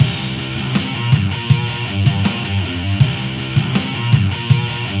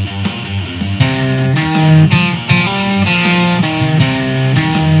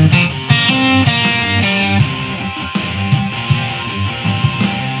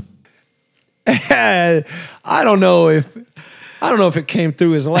I don't know if it came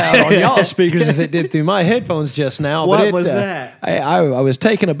through as loud on y'all's speakers as it did through my headphones just now. What was that? I was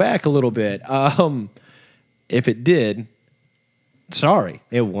taken aback a little bit. If it did, sorry.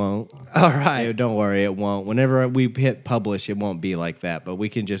 It won't. All right. Don't worry, it won't. Whenever we hit publish, it won't be like that. But we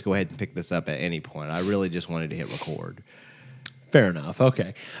can just go ahead and pick this up at any point. I really just wanted to hit record. Fair enough.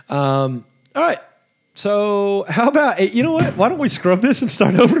 Okay. All right. So how about, you know what? Why don't we scrub this and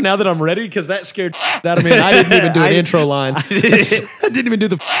start over now that I'm ready? Because that scared out of me. I didn't even do an intro line. I didn't even do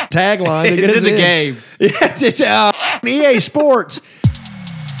the tagline. It's in the game. Yeah, it's EA Sports.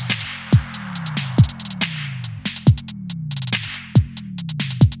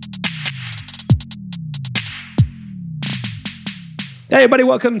 Hey, everybody,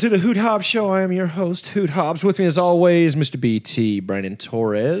 welcome to the Hoot Hobbs Show. I am your host, Hoot Hobbs. With me, as always, Mr. BT, Brandon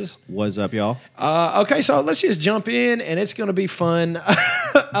Torres. What's up, y'all? Okay, so let's just jump in, and it's going to be fun.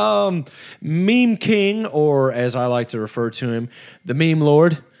 Meme King, or as I like to refer to him, the Meme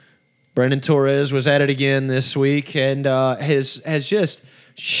Lord, Brandon Torres, was at it again this week and has just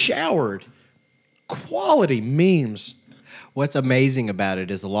showered quality memes. What's amazing about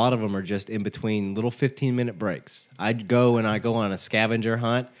it is a lot of them are just in between little 15-minute breaks. I go on a scavenger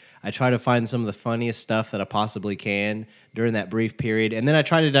hunt. I try to find some of the funniest stuff that I possibly can during that brief period, and then I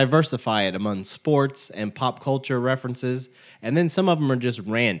try to diversify it among sports and pop culture references, and then some of them are just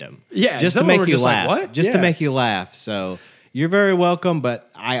random. Yeah, just to make you laugh. Like, what? Just to make you laugh. So you're very welcome,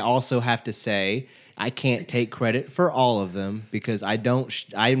 but I also have to say I can't take credit for all of them because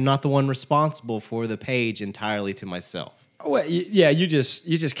I'm not the one responsible for the page entirely to myself. Well, yeah, you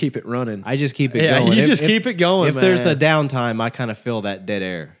just keep it running. I just keep it going. You just keep it going. If there's a downtime, I kind of feel that dead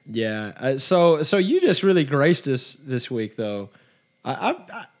air. Yeah. So you just really graced us this week, though. I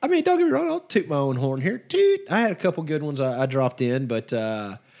mean, don't get me wrong. I'll toot my own horn here. Toot. I had a couple good ones I dropped in, but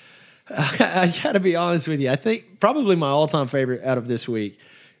I got to be honest with you. I think probably my all-time favorite out of this week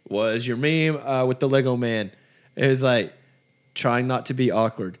was your meme with the Lego man. It was like trying not to be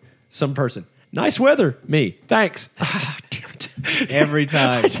awkward. Some person. Nice weather. Me. Thanks. Damn it. Every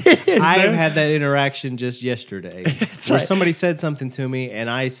time. I've had that interaction just yesterday where somebody said something to me and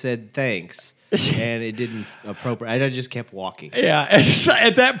I said thanks and it didn't appropriate. I just kept walking. Yeah.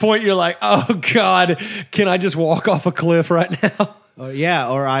 At that point, you're like, oh, God, can I just walk off a cliff right now? Yeah,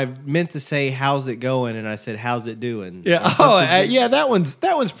 or I meant to say, how's it going? And I said, how's it doing? Yeah. Yeah, that one's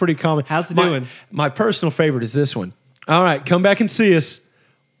pretty common. How's it doing? My personal favorite is this one. All right, come back and see us.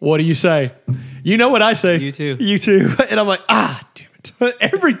 What do you say? You know what I say. You too. You too. And I'm like, damn it.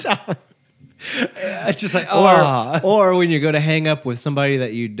 Every time. It's just like, Or when you go to hang up with somebody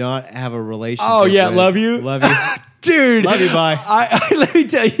that you don't have a relationship with. Oh, yeah, love you. Love you. Dude. Love you, bye. Let me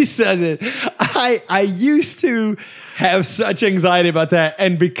tell you something. I used to have such anxiety about that.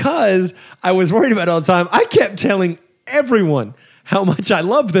 And because I was worried about it all the time, I kept telling everyone how much I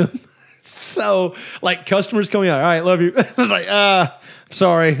love them. So, like, customers coming out, all right, love you. I was like,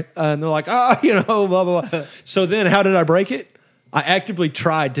 sorry. And they're like, blah, blah, blah. So then how did I break it? I actively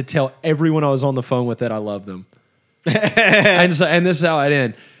tried to tell everyone I was on the phone with that I love them. and this is how it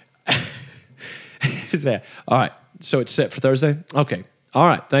ended. All right. So it's set for Thursday? Okay. All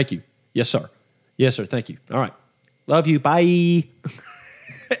right. Thank you. Yes, sir. Yes, sir. Thank you. All right. Love you. Bye.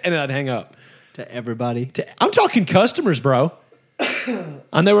 And then I'd hang up. To everybody. I'm talking customers, bro.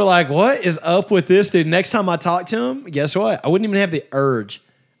 And they were like, what is up with this dude? Next time I talk to him, guess what? I wouldn't even have the urge.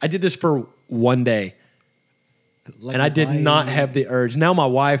 I did this for one day. And I did not have the urge. Now my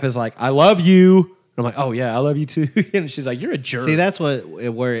wife is like, I love you. I'm like, oh, yeah, I love you too. And she's like, you're a jerk. See, that's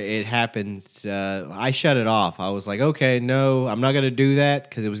where it happens. I shut it off. I was like, okay, no, I'm not going to do that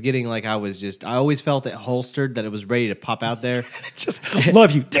because it was getting like I always felt it holstered, that it was ready to pop out there. Just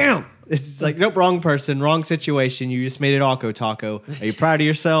love you. Damn. It's like, nope, wrong person, wrong situation. You just made it awko taco. Are you proud of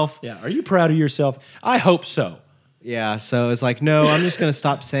yourself? Yeah, are you proud of yourself? I hope so. Yeah, so it's like, no, I'm just going to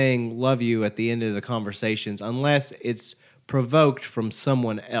stop saying love you at the end of the conversations unless it's provoked from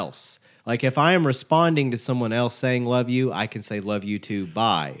someone else. Like, if I am responding to someone else saying love you, I can say love you too,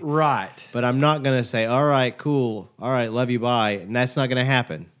 bye. Right. But I'm not going to say, all right, cool, all right, love you, bye, and that's not going to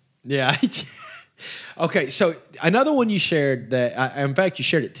happen. Yeah. Okay, so another one you shared in fact, you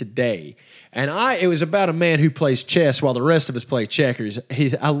shared it today, and it was about a man who plays chess while the rest of us play checkers.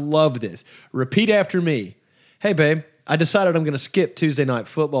 I love this. Repeat after me. Hey, babe, I decided I'm going to skip Tuesday night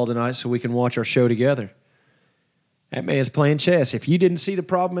football tonight so we can watch our show together. That man's playing chess. If you didn't see the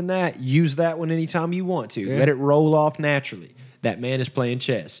problem in that, use that one anytime you want to. Yeah. Let it roll off naturally. That man is playing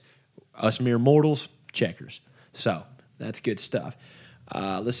chess. Us mere mortals, checkers. So that's good stuff.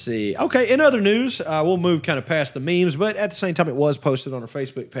 Let's see. Okay, in other news, we'll move kind of past the memes, but at the same time, it was posted on our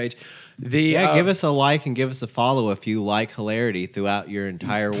Facebook page. Give us a like and give us a follow if you like hilarity throughout your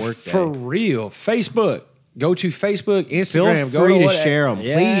entire workday. For real. Facebook. Go to Facebook, Instagram. Feel free go to share them.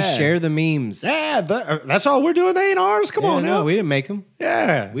 Yeah. Please share the memes. Yeah, that's all we're doing. They ain't ours. Come on now. No, we didn't make them.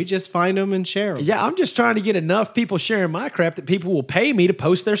 Yeah. We just find them and share them. Yeah, I'm just trying to get enough people sharing my crap that people will pay me to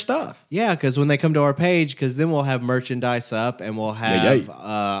post their stuff. Yeah, because when they come to our page, because then we'll have merchandise up and we'll have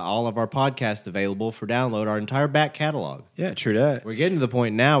all of our podcasts available for download, our entire back catalog. Yeah, true that. We're getting to the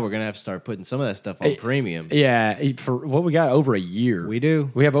point now we're going to have to start putting some of that stuff on premium. Yeah, for what we got over a year. We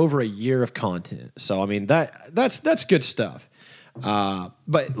do. We have over a year of content. So, I mean, that's good stuff.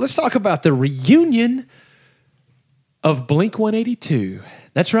 But let's talk about the reunion of Blink-182.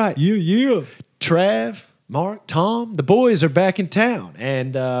 That's right. Yeah. Trav, Mark, Tom, the boys are back in town,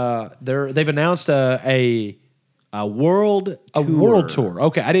 and they've announced a world tour.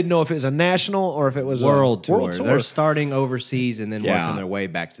 Okay, I didn't know if it was a national or if it was world a tour. world tour. They're starting overseas and then working their way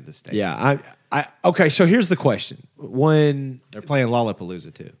back to the States. Yeah, okay. So here's the question: when they're playing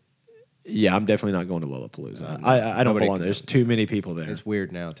Lollapalooza too. Yeah, I'm definitely not going to Lollapalooza. I don't belong there. There's too many people there. It's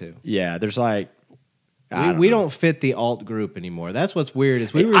weird now too. Yeah, there's like we don't fit the alt group anymore. That's what's weird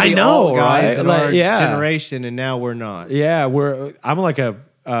is we were the alt guys in our yeah. generation, and now we're not. Yeah, I'm like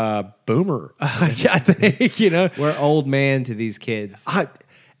a boomer. I think we're old man to these kids.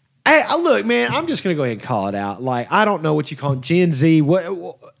 I look, man. I'm just gonna go ahead and call it out. Like I don't know what you call it, Gen Z.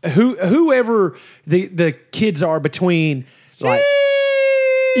 Whoever the kids are between like.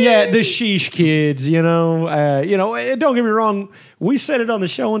 Yeah, the sheesh kids, don't get me wrong. We said it on the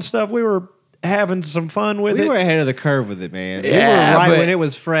show and stuff. We were having some fun with it. We were ahead of the curve with it, man. Yeah, we were when it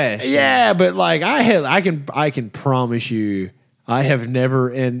was fresh. Yeah, but like I can promise you, I have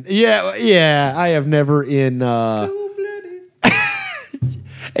never I have never in.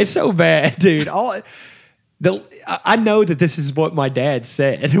 It's so bad, dude. I know that this is what my dad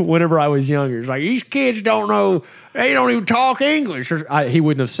said whenever I was younger. It's like, these kids don't know, they don't even talk English. He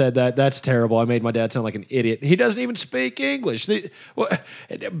wouldn't have said that. That's terrible. I made my dad sound like an idiot. He doesn't even speak English.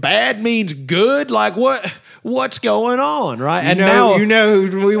 Bad means good? Like, what's going on, right? And now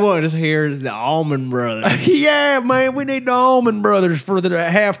who we want to hear is the Allman Brothers. Yeah, man, we need the Allman Brothers for the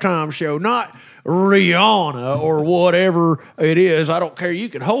halftime show, not Rihanna or whatever it is. I don't care. You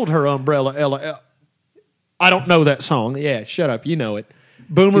can hold her umbrella, Ella. I don't know that song. Yeah, shut up. You know it.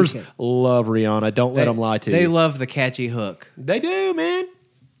 Boomers love Rihanna. Don't let them lie to you. They love the catchy hook. They do, man.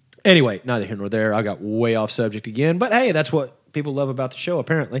 Anyway, neither here nor there. I got way off subject again. But hey, that's what people love about the show,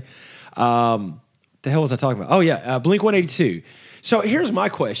 apparently. The hell was I talking about? Oh, yeah, Blink-182. So here's my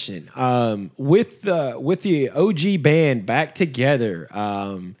question. With the OG band back together,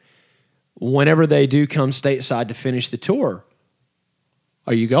 whenever they do come stateside to finish the tour,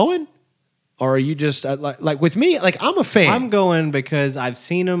 are you going? Or are you just like with me? Like I'm a fan. I'm going because I've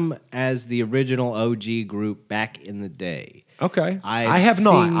seen them as the original OG group back in the day. Okay, I have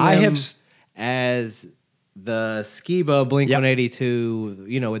not. I have as the Skiba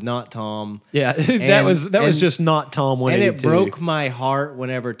Blink-182. With Not Tom. Yeah, that was just Not Tom 182. And it broke my heart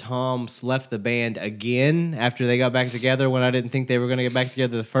whenever Tom left the band again after they got back together. When I didn't think they were going to get back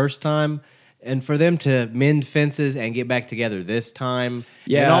together the first time. And for them to mend fences and get back together this time.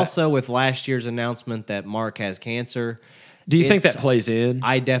 Yeah. And also with last year's announcement that Mark has cancer. Do you think that plays in?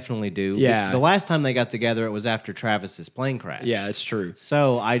 I definitely do. Yeah. The last time they got together, it was after Travis's plane crash. Yeah, it's true.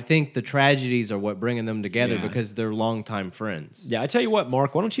 So I think the tragedies are what bringing them together because they're longtime friends. Yeah, I tell you what,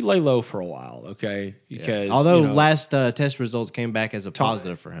 Mark, why don't you lay low for a while, okay? Because although last test results came back as a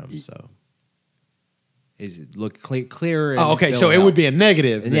positive for him, so. Is look clear. Oh, okay. So it would be a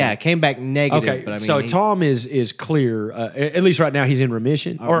negative. Yeah, it came back negative. Okay. But I mean, so Tom is clear. At least right now he's in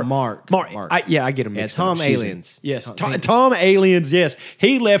remission. Or Mark. I get him mixed Tom up. Aliens. Yes. Tom Aliens. Yes.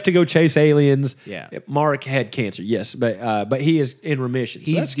 He left to go chase aliens. Yeah. Mark had cancer. Yes. But he is in remission.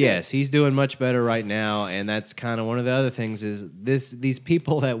 So he's doing much better right now, and that's kind of one of the other things is these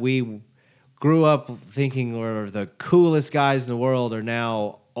people that we grew up thinking were the coolest guys in the world are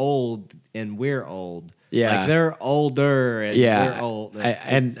now old, and we're old. Yeah. Like they're older and we're old.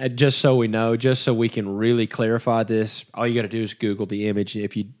 And just so we know, just so we can really clarify this, all you got to do is Google the image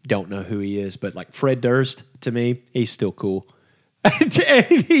if you don't know who he is. But like Fred Durst, to me, he's still cool.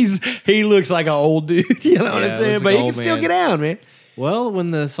 He looks like an old dude, you know what I'm saying? But he can still get down, man. Well,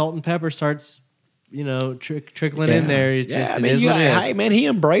 when the salt and pepper starts, trickling in there, it is what it is. Hey, man, he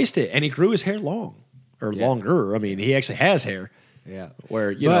embraced it, and he grew his hair longer. I mean, he actually has hair. Yeah.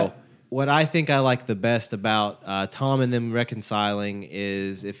 Where, know. What I think I like the best about Tom and them reconciling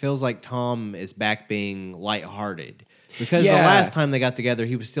is it feels like Tom is back being lighthearted. Because the last time they got together,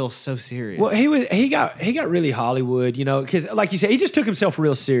 he was still so serious. Well, he got really Hollywood, because like you said, he just took himself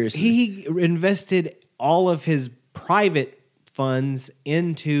real seriously. He invested all of his private funds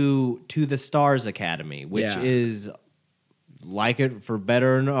into the Stars Academy, which is, like it for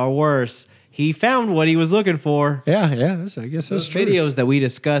better or worse, he found what he was looking for. Yeah, I guess that's true. Videos that we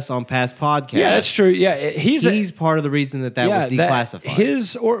discuss on past podcasts. Yeah, that's true. Yeah, he's part of the reason that was declassified.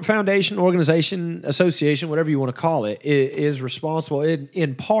 His foundation, organization, association, whatever you want to call it, is responsible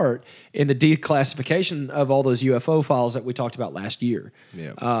in part in the declassification of all those UFO files that we talked about last year.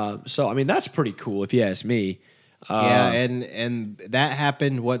 Yeah. So I mean, that's pretty cool if you ask me. And that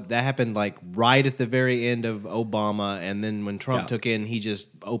happened. That happened like right at the very end of Obama, and then when Trump took in, he just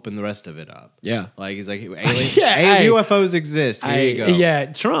opened the rest of it up. Yeah, like he's like, UFOs exist. Here you go. Yeah,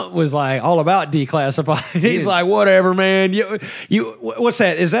 Trump was like all about declassified. He's like, whatever, man. You, what's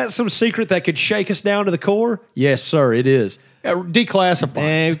that? Is that some secret that could shake us down to the core? Yes, sir, it is.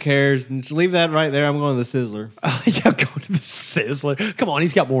 Declassified. Who cares? Just leave that right there. I'm going to the Sizzler. Going to the Sizzler. Come on,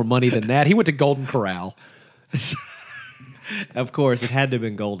 he's got more money than that. He went to Golden Corral. Of course, it had to have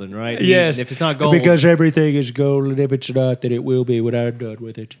been golden, right? Yes. If it's not gold. Because everything is gold, and if it's not, then it will be when I'm done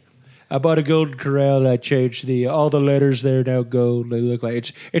with it. I bought a Golden Corral, and I changed all the letters there now gold. They look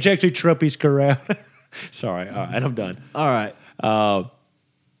like it's actually Trumpy's Corral. Sorry. All right, I'm done. All right.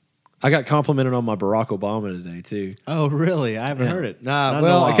 I got complimented on my Barack Obama today too. Oh, really? I haven't heard it.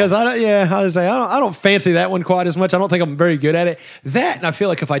 Because I don't fancy that one quite as much. I don't think I'm very good at it. That, and I feel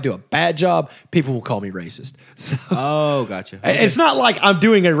like if I do a bad job, people will call me racist. So, gotcha. Okay. It's not like I'm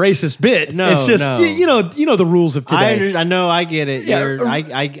doing a racist bit. No, it's just you know the rules of today. I know. I get it. Yeah.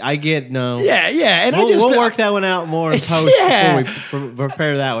 I get no. Yeah, and we'll work that one out more in post before we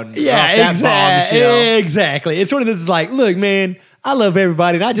prepare that one. Yeah, exactly. It's one of those like, look, man. I love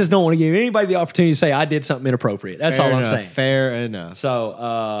everybody, and I just don't want to give anybody the opportunity to say I did something inappropriate. That's all I'm saying. Fair enough.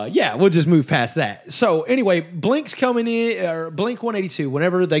 So, we'll just move past that. So, anyway, Blink's coming in, or Blink 182,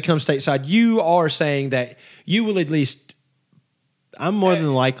 whenever they come stateside, you are saying that you will at least... I'm more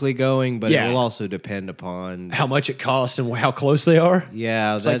than likely going, but it will also depend upon... how much it costs and how close they are?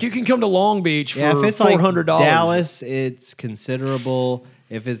 Yeah. It's like you can come to Long Beach for if it's $400. Like Dallas, it's considerable.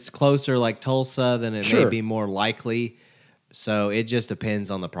 If it's closer like Tulsa, then it may be more likely. So it just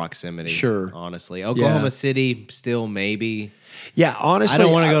depends on the proximity. Sure. Honestly. Oklahoma City, still maybe. Yeah, honestly. I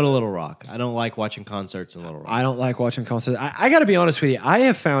don't want to go to Little Rock. I don't like watching concerts in Little Rock. I don't like watching concerts. I got to be honest with you. I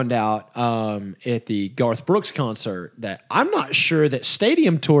have found out at the Garth Brooks concert that I'm not sure that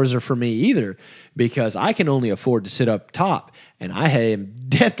stadium tours are for me either, because I can only afford to sit up top, and I am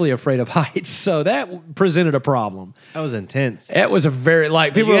deathly afraid of heights. So that presented a problem. That was intense. It was a very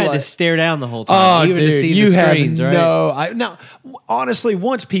people had to stare down the whole time. Oh, even dude, to see you the have screens, right? Now, honestly,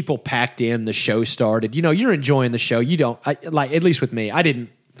 once people packed in, the show started. You're enjoying the show. You don't at least with me. I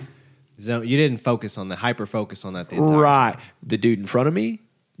didn't. So you didn't hyper focus on that the entire right. The dude in front of me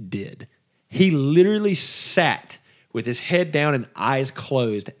did. He literally sat with his head down and eyes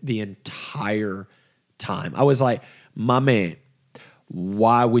closed the entire time. I was like, my man,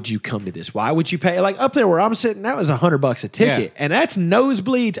 why would you come to this? Why would you pay? Like up there where I'm sitting, that was $100 a ticket. And that's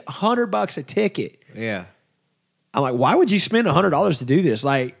nosebleeds, $100 a ticket. Yeah. I'm like, why would you spend $100 to do this?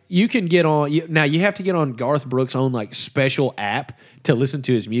 Like, you can get on now. You have to get on Garth Brooks' own like special app to listen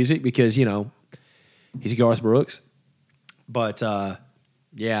to his music because he's Garth Brooks. But I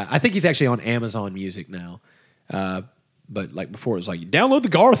think he's actually on Amazon Music now. But like before, it was like download the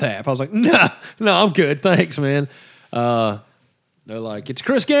Garth app. I was like, no, I'm good, thanks, man. They're like, it's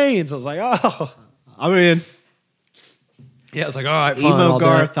Chris Gaines. I was like, oh, I'm in. Yeah, I was like, all right, fine. Emo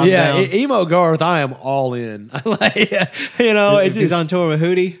Garth, I'm down. Emo Garth, I am all in. He's on tour with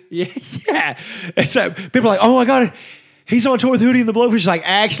Hootie. Yeah. It's people are like, oh my God, he's on tour with Hootie and the Blowfish. Like,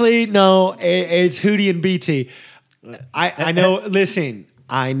 actually, no, it's Hootie and BT. I know, listen,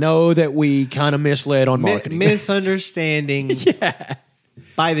 I know that we kind of misled on marketing. Misunderstanding. Yeah.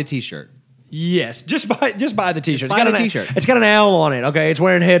 Buy the t-shirt. Yes, just buy the t-shirt. Buy the t-shirt. It's got an owl on it. Okay, it's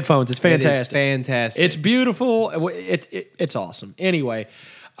wearing headphones. It's fantastic. It's fantastic. It's beautiful. It's awesome. Anyway,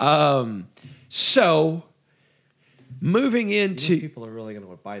 so moving into people are really going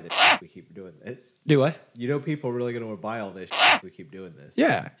to buy this. We keep doing this. Do what? People are really going to buy all this. We keep doing this.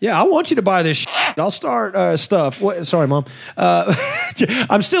 Yeah. I want you to buy this. I'll start stuff. Sorry, Mom.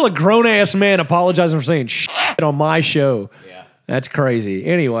 I'm still a grown ass man apologizing for saying on my show. Yeah, that's crazy.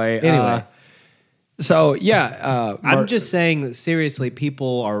 Anyway. So, I'm just saying that seriously,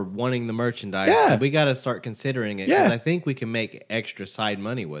 people are wanting the merchandise. Yeah. So we got to start considering it because I think we can make extra side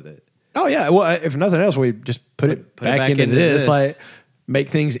money with it. Oh, yeah. Well, if nothing else, we just put it back into this. Like, make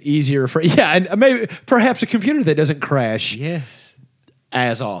things easier for and maybe perhaps a computer that doesn't crash Yes.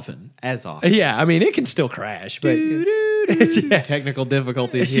 as often. Yeah, I mean, it can still crash, but technical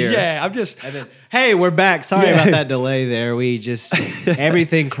difficulties here. Yeah, I'm just. And then, hey, we're back. Sorry about that delay there. We just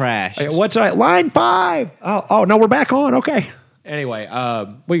everything crashed. What's that? Line 5. Oh no, we're back on. Okay. Anyway,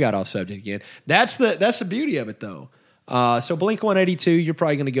 we got off subject again. That's the beauty of it, though. So Blink 182, you're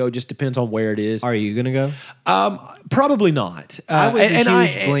probably going to go. Just depends on where it is. Are you going to go? Probably not. I was a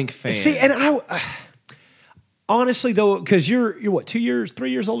huge Blink fan. See, and I honestly though, because you're what 3 years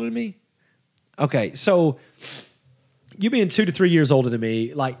older than me. Okay, so you being 2 to 3 years older than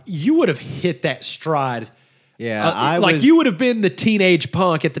me, like you would have hit that stride. Yeah, you would have been the teenage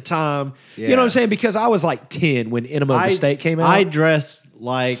punk at the time. Yeah. You know what I'm saying? Because I was like 10 when Enema of the State came out. I dressed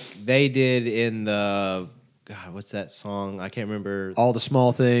like they did in the God, what's that song? I can't remember. All the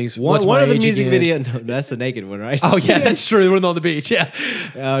Small Things. One of the music videos. No, that's the naked one, right? Oh yeah, that's true. We're on the beach. Yeah.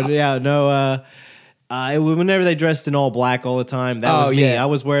 Whenever they dressed in all black all the time, that was me. Yeah. I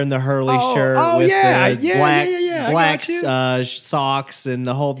was wearing the Hurley shirt with the black socks and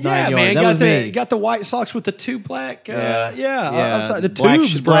the whole 9 yards. That was me. Got the white socks with the two black. The black,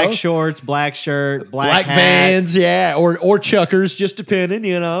 tubes, bro. Black shorts, black shirt, black hat. Vans, or chuckers, just depending.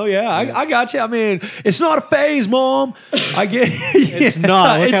 I got you. I mean, it's not a phase, Mom. I get it's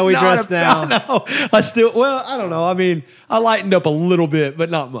not. Look how we dress now. No, I don't know. I mean, I lightened up a little bit, but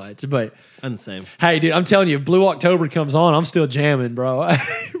not much. But I'm the same. Hey, dude, I'm telling you, if Blue October comes on, I'm still jamming, bro.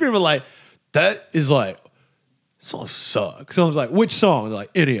 People are like, that is like, song sucks. Someone's like, which song? Like,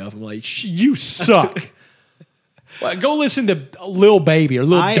 any of them. Like, you suck. Well, go listen to Lil Baby or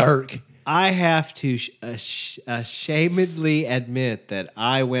Lil Durk. I have to ashamedly admit that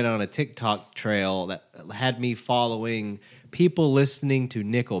I went on a TikTok trail that had me following people listening to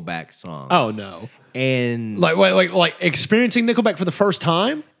Nickelback songs. Oh, no. And like experiencing Nickelback for the first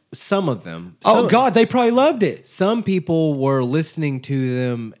time? Some of them. Oh, God, they probably loved it. Some people were listening to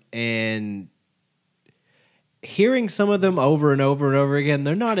them and hearing some of them over and over and over again.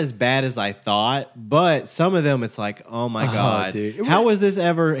 They're not as bad as I thought, but some of them it's like, oh my God, dude. How was this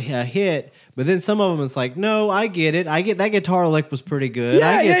ever a hit? But then some of them it's like, no, I get it. I get that guitar lick was pretty good.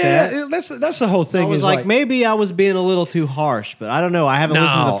 I get that. Yeah. That's the whole thing. So I was like, maybe I was being a little too harsh, but I don't know. I haven't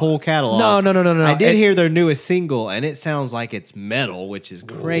listened to the full catalog. No. I did hear their newest single, and it sounds like it's metal, which is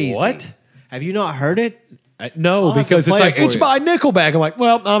crazy. What? Have you not heard it? No, because it's like, it's by Nickelback. I'm like,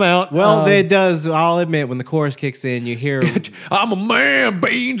 well, I'm out. Well, it does. I'll admit, when the chorus kicks in, you hear... I'm a man,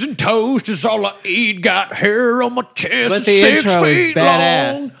 beans and toast is all I eat. Got hair on my chest, but the intro is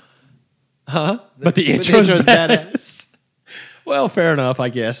badass. Long. Huh? But the intro's badass. Well, fair enough, I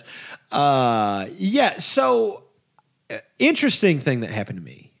guess. So interesting thing that happened to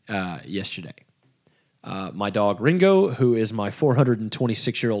me yesterday. My dog Ringo, who is my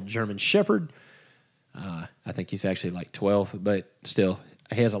 426-year-old German Shepherd, I think he's actually like 12, but still,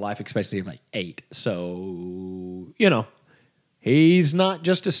 he has a life expectancy of like 8. So, he's not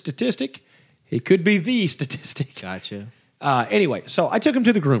just a statistic. He could be the statistic. Gotcha. Anyway, so I took him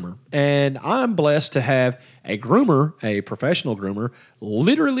to the groomer, and I'm blessed to have a groomer, a professional groomer,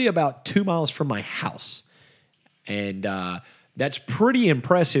 literally about 2 miles from my house. And that's pretty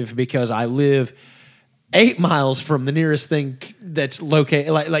impressive because I live 8 miles from the nearest thing that's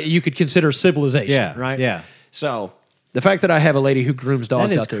located, like you could consider civilization, right? Yeah. So the fact that I have a lady who grooms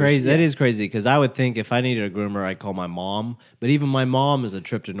dogs out there crazy. That is crazy because I would think if I needed a groomer, I'd call my mom. But even my mom is a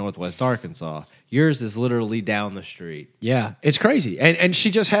trip to Northwest Arkansas. Yours is literally down the street. Yeah, it's crazy. And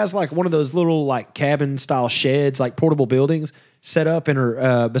she just has like one of those little like cabin style sheds, like portable buildings set up in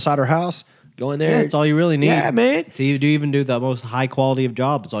her beside her house. Go in there. Yeah, that's all you really need. Yeah, man. To even do the most high quality of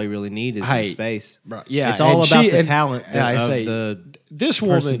jobs, all you really need is the space. Bro, yeah, it's all about the talent this person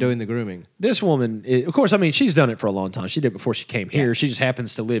woman doing the grooming. This woman, of course, I mean, she's done it for a long time. She did it before she came here. She just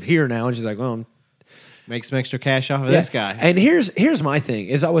happens to live here now, and she's like, well, make some extra cash off of this guy. And here's my thing: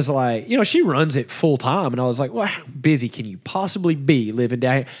 is I was like, she runs it full time, and I was like, well, how busy can you possibly be living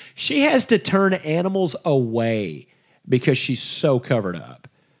down here? She has to turn animals away because she's so covered up.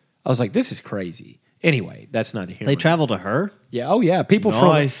 I was like, this is crazy. Anyway, that's neither here. They travel to her? Yeah. Oh, yeah. People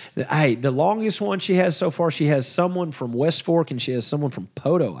nice. from the longest one she has so far, she has someone from West Fork and she has someone from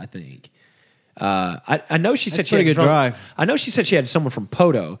Poto, I think. I know she said she had a good drive. I know she said she had someone from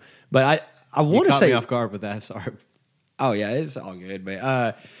Poto, but I want to say me off guard with that. Sorry. Oh yeah, it's all good, but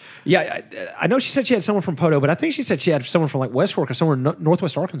I know she said she had someone from Poto, but I think she said she had someone from like West Fork or somewhere in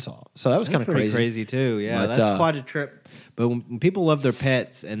Northwest Arkansas. So that was kind of crazy. Crazy too. Yeah, but, that's quite a trip. But when people love their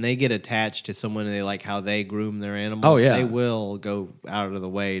pets and they get attached to someone and they like how they groom their animal, they will go out of the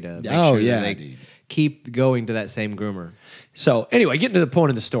way to make sure that they keep going to that same groomer. So anyway, getting to the point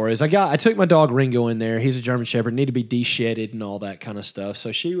of the story is I took my dog Ringo in there. He's a German Shepherd, need to be de-shedded and all that kind of stuff.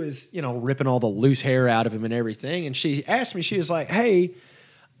 So she was, ripping all the loose hair out of him and everything. And she asked me, she was like, "Hey,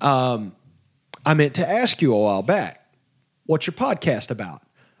 I meant to ask you a while back, what's your podcast about?"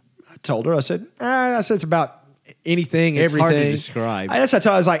 I told her, I said it's about anything, It's everything. hard to describe. I told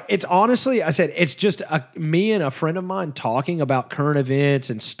her, I was like, it's honestly, I said, it's just me and a friend of mine talking about current events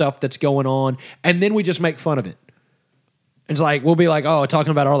and stuff that's going on, and then we just make fun of it. It's like we'll be like,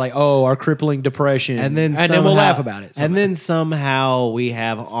 talking about our crippling depression, And then we'll laugh about it. And then somehow we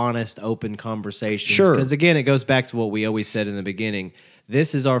have honest, open conversations. Sure. Because again, it goes back to what we always said in the beginning.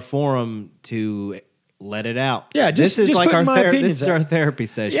 This is our forum to let it out. Yeah, this is just like putting my opinions this is our therapy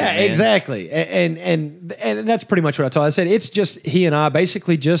session. Yeah, man. exactly. And that's pretty much what I told. I said it's just he and I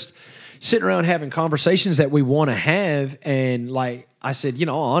basically just sitting around having conversations that we want to have. And like I said,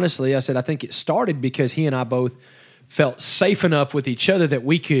 honestly, I said I think it started because he and I both felt safe enough with each other that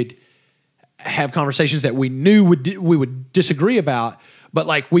we could have conversations that we knew we would disagree about, but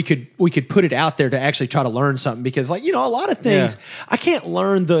like we could put it out there to actually try to learn something. Because like a lot of things I can't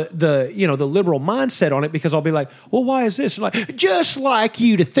learn the liberal mindset on it, because I'll be like, well, why is this? And like, just like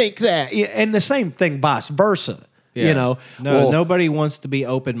you to think that, and the same thing vice versa. Yeah. Nobody wants to be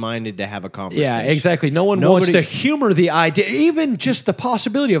open-minded to have a conversation. Yeah, exactly. No one wants to humor the idea, even just the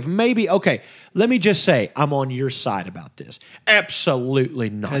possibility of maybe, okay, let me just say, I'm on your side about this. Absolutely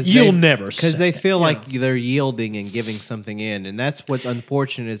not. You'll never say because they feel that, like they're yielding and giving something in. And that's what's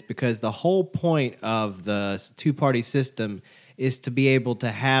unfortunate, is because the whole point of the two-party system is to be able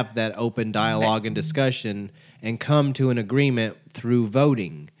to have that open dialogue and discussion and come to an agreement through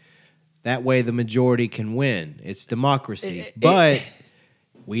voting. That way the majority can win. It's democracy. But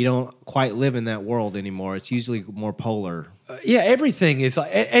we don't quite live in that world anymore. It's usually more polar. Everything is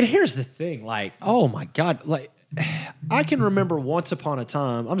like, and here's the thing, like, oh my God, like, I can remember once upon a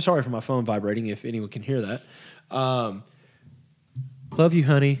time, I'm sorry for my phone vibrating if anyone can hear that. Love you,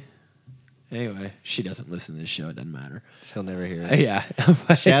 honey. Anyway, she doesn't listen to this show. It doesn't matter. She'll never hear it. Yeah.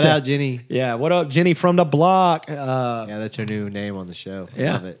 Shout out, Jenny. Yeah. What up, Jenny from the block? Yeah, that's her new name on the show.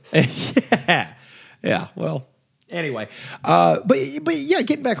 Yeah. Love it. Yeah. Yeah. Well, anyway. But yeah,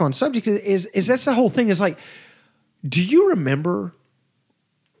 getting back on subject is that's the whole thing is like, do you remember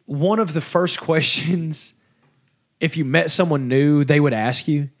one of the first questions if you met someone new they would ask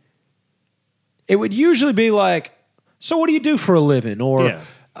you? It would usually be like, so what do you do for a living? Or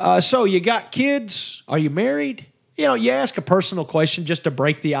so you got kids? Are you married? You ask a personal question just to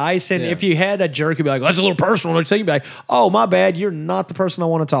break the ice. And if you had a jerk, you'd be like, that's a little personal. So you'd be like, oh, my bad. You're not the person I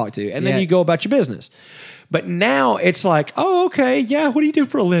want to talk to. And then you go about your business. But now it's like, oh, okay. Yeah. What do you do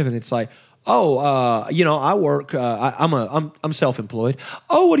for a living? It's like, oh, I work. I'm self-employed.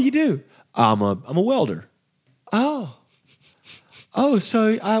 Oh, what do you do? I'm a welder. Oh,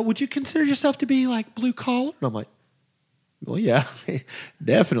 so would you consider yourself to be like blue collar? And I'm like, well, yeah,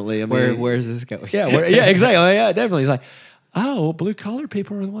 definitely. I mean, where's this going? Yeah, exactly. Yeah, definitely. He's like, oh, blue collar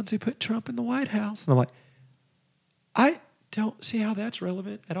people are the ones who put Trump in the White House. And I'm like, I don't see how that's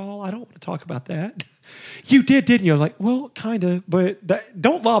relevant at all. I don't want to talk about that. You did, didn't you? I was like, well, kind of, but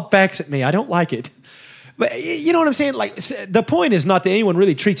don't lob facts at me. I don't like it. But you know what I'm saying? Like, the point is not that anyone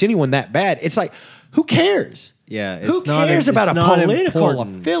really treats anyone that bad. It's like, who cares? Yeah, who cares about a political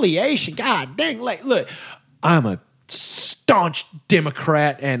affiliation? God dang! Like, look, I'm a staunch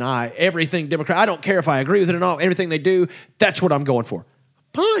Democrat, and everything Democrat. I don't care if I agree with it or not. Everything they do, that's what I'm going for.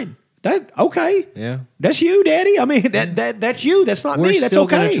 Fine. Okay. Yeah. That's you, Daddy. I mean, that's you. That's not me. That's okay. We're still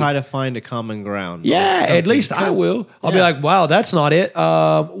going to try to find a common ground. Yeah, at least I will. I'll be like, wow, that's not it.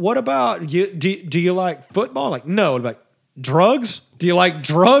 What about you? Do you like football? Like, no. Like, drugs? Do you like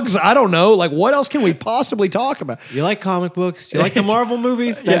drugs? I don't know. Like, what else can we possibly talk about? You like comic books? You like the Marvel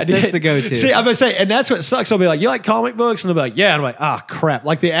movies? That's the go-to. See, I'm going to say, and that's what sucks. I'll be like, you like comic books? And they'll be like, yeah. And I'm like, crap.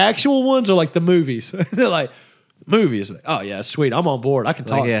 Like the actual ones or like the movies? They're like, movies. Like, oh, yeah, sweet. I'm on board. I can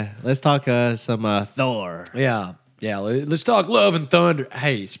talk. Yeah, let's talk some Thor. Yeah. Let's talk Love and Thunder.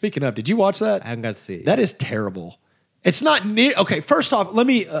 Hey, speaking of, did you watch that? I haven't got to see it. That is terrible. It's not near. Okay, first off,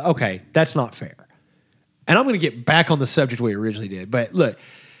 okay, that's not fair. And I'm going to get back on the subject we originally did. But look,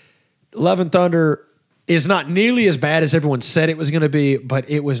 Love and Thunder is not nearly as bad as everyone said it was going to be, but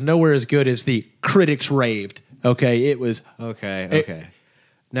it was nowhere as good as the critics raved. Okay, it was. Okay.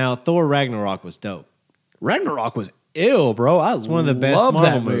 Now, Thor Ragnarok was dope. Ragnarok was ill, bro. It's one of the best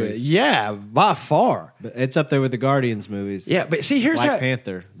Marvel movies. Yeah, by far. But it's up there with the Guardians movies. Yeah, but see, here's Black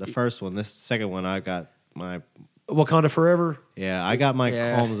Panther, the first one. This second one, I got my Wakanda Forever. Yeah, I got my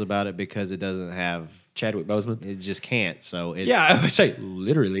qualms about it because it doesn't have Chadwick Boseman. It just can't. So Yeah, I would say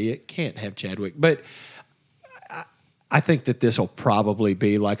literally it can't have Chadwick. But I think that this will probably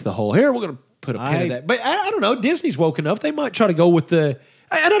be like the whole, here, we're going to put a pin in that. But I don't know. Disney's woke enough. They might try to go with and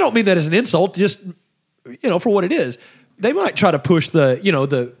I don't mean that as an insult, just, for what it is. They might try to push I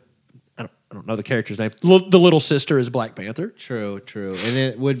don't know the character's name. The little sister is Black Panther. True. And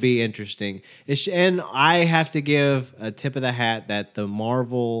it would be interesting. And I have to give a tip of the hat that the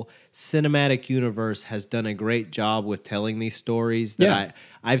Marvel Cinematic Universe has done a great job with telling these stories.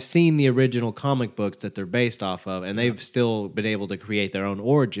 I've seen the original comic books that they're based off of, and they've still been able to create their own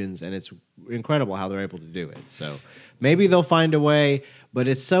origins, and it's incredible how they're able to do it. So maybe they'll find a way, but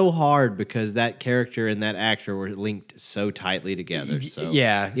it's so hard because that character and that actor were linked so tightly together. So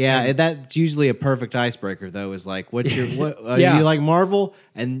yeah, that's usually a perfect icebreaker, though. Is like, do you like Marvel?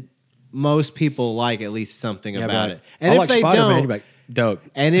 And most people like at least something about it. And I if like they Spider-Man. don't, You're like, dope.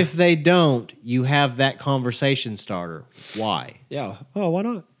 And if they don't, you have that conversation starter. Why? Yeah. Oh, why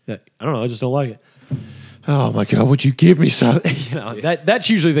not? I don't know. I just don't like it. Oh my God! Would you give me something?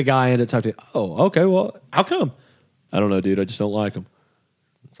 That's usually the guy I end up talking to. Oh, okay. Well, how come? I don't know, dude. I just don't like him.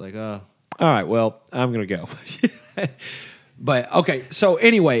 It's like, all right. Well, I'm gonna go. But okay. So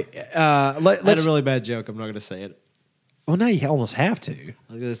anyway, I had a really bad joke. I'm not gonna say it. Well, now you almost have to.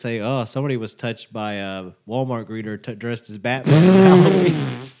 I was gonna say, somebody was touched by a Walmart greeter dressed as Batman.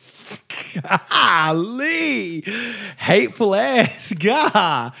 Golly, hateful ass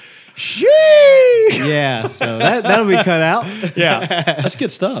guy. Sheesh. Yeah, so that'll be cut out. Yeah, that's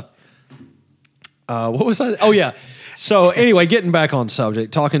good stuff. What was I? Oh yeah. So anyway, getting back on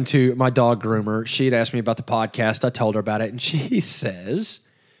subject, talking to my dog groomer, she had asked me about the podcast. I told her about it, and she says,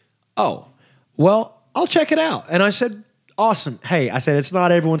 "Oh, well, I'll check it out." And I said, "Awesome. Hey," I said, "it's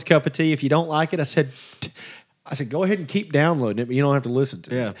not everyone's cup of tea. If you don't like it," I said, "Go ahead and keep downloading it, but you don't have to listen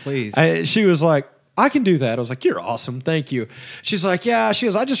to it." Yeah, please. She was like, "I can do that." I was like, "You're awesome. Thank you." She's like, "Yeah." She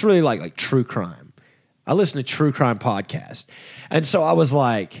goes, "I just really like true crime. I listen to true crime podcasts." And so I was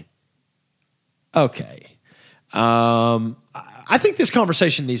like, okay. I think this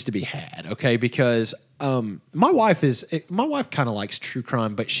conversation needs to be had, okay? Because my wife kind of likes true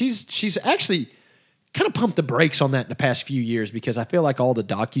crime, but she's actually kind of pumped the brakes on that in the past few years because I feel like all the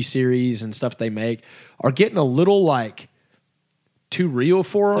docuseries and stuff they make are getting a little like too real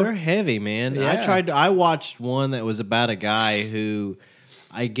for her. They're heavy, man. Yeah. I watched one that was about a guy who,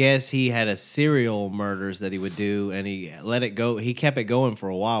 I guess he had a serial murders that he would do, and he let it go. He kept it going for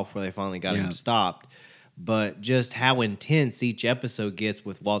a while before they finally got him stopped. But just how intense each episode gets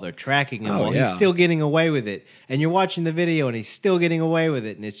while they're tracking him, while he's still getting away with it. And you're watching the video, and he's still getting away with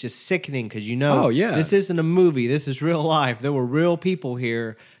it, and it's just sickening because this isn't a movie. This is real life. There were real people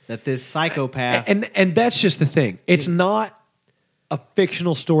here that this psychopath... And that's just the thing. It's not a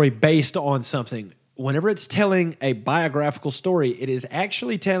fictional story based on something. Whenever it's telling a biographical story, it is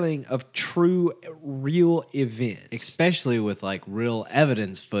actually telling of true, real events. Especially with like real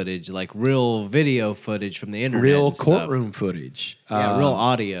evidence footage, like real video footage from the internet. Real courtroom footage. Yeah, real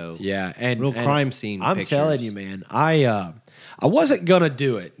audio. Yeah. And real crime scene I'm pictures. telling you, man, I wasn't going to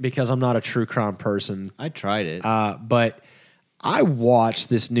do it because I'm not a true crime person. I tried it. But I watched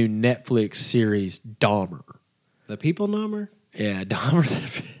this new Netflix series, Dahmer. The People Dahmer? Yeah,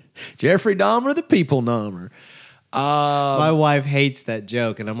 Dahmer. Jeffrey Dahmer, the people Dahmer. My wife hates that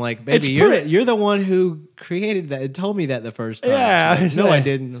joke, and I'm like, baby, you're the one who created that. It told me that the first time. Yeah. Like, no, I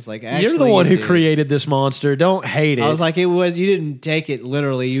didn't. I was like, actually, you're the one who created this monster. Don't hate it. I was like, you didn't take it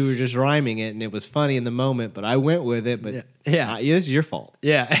literally. You were just rhyming it, and it was funny in the moment, but I went with it. But this is your fault.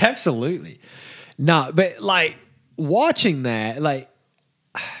 Yeah, absolutely. No, but like watching that, like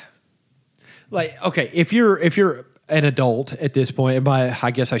okay, if you're an adult at this point, and by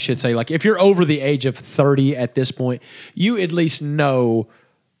I guess I should say, like if you're over the age of 30 at this point, you at least know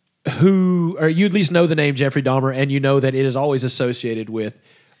you at least know the name Jeffrey Dahmer, and you know that it is always associated with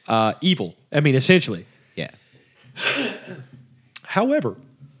evil. I mean, essentially. Yeah. However,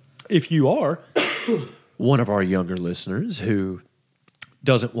 if you are one of our younger listeners who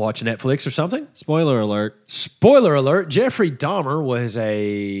doesn't watch Netflix or something, spoiler alert, Jeffrey Dahmer was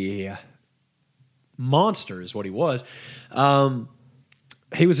a monster is what he was.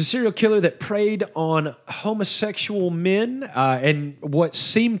 He was a serial killer that preyed on homosexual men and what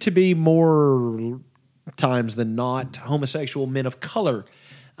seemed to be more times than not homosexual men of color.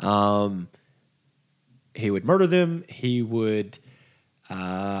 He would murder them. He would,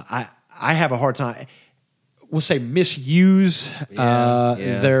 I have a hard time, we'll say misuse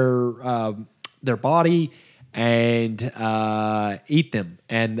their body and eat them,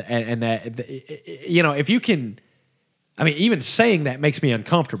 and that, if you can, I mean, even saying that makes me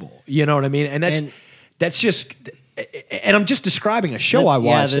uncomfortable. You know what I mean? And That's just, and I'm just describing a show I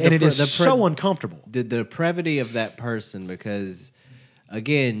watched, and it is so uncomfortable. The depravity of that person, because,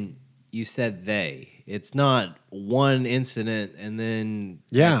 again, you said they. It's not one incident and then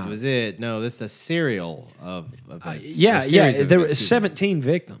that was it. No, this is a serial of events. There were 17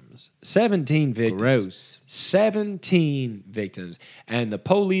 victims. 17 victims. Gross. 17 victims. And the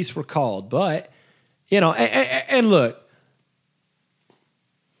police were called. But, and look,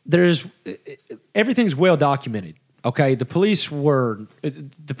 everything's well documented. Okay, the police were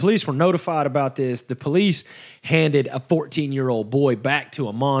notified about this. The police handed a 14-year-old boy back to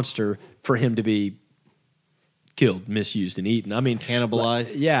a monster for him to be killed, misused, and eaten. I mean,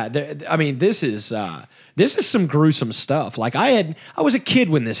 cannibalized. Yeah, this is some gruesome stuff. Like I was a kid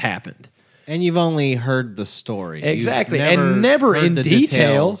when this happened, and you've only heard the story exactly, and never in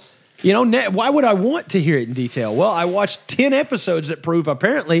detail. Why would I want to hear it in detail? Well, I watched 10 episodes that prove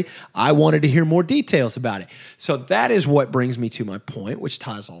apparently I wanted to hear more details about it. So that is what brings me to my point, which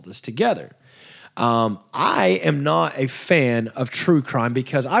ties all this together. I am not a fan of true crime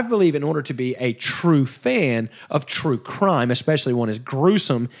because I believe in order to be a true fan of true crime, especially one as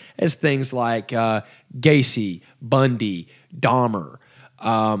gruesome as things like Gacy, Bundy, Dahmer,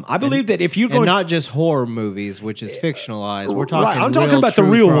 I believe that if you're going, and not just horror movies, which is fictionalized, we're talking. Right, I'm talking about the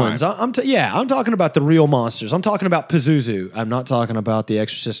real ones. I'm talking about the real monsters. I'm talking about Pazuzu. I'm not talking about The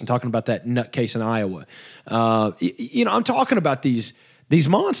Exorcist. I'm talking about that nutcase in Iowa. I'm talking about these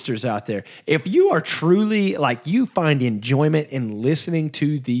monsters out there. If you are truly you find enjoyment in listening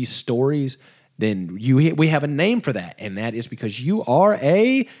to these stories, then we have a name for that, and that is because you are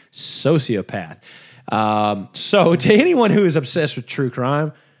a sociopath. So to anyone who is obsessed with true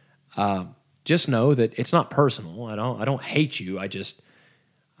crime, just know that it's not personal. I don't hate you. I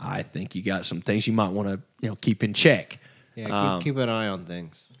think you got some things you might want to keep in check. Yeah, keep an eye on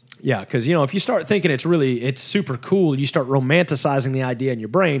things. Yeah, because if you start thinking it's super cool, you start romanticizing the idea in your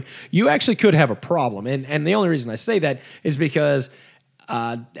brain, you actually could have a problem. And the only reason I say that is because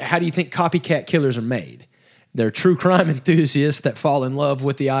how do you think copycat killers are made? They're true crime enthusiasts that fall in love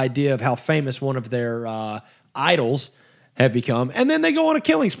with the idea of how famous one of their idols have become, and then they go on a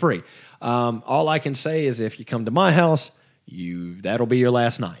killing spree. All I can say is if you come to my house, that'll be your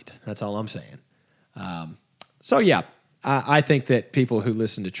last night. That's all I'm saying. I think that people who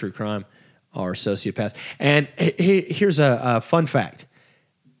listen to true crime are sociopaths. And here's a fun fact.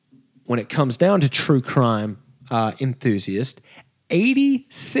 When it comes down to true crime enthusiasts,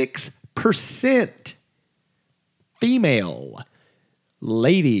 86% female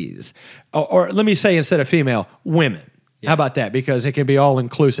ladies, or let me say instead of female, women. Yeah. How about that? Because it can be all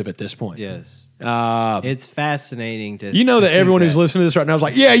inclusive at this point. Yes. It's fascinating to that everyone who's listening to this right now is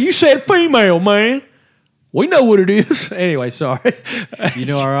like, yeah, you said female, man. We know what it is. Anyway, sorry. You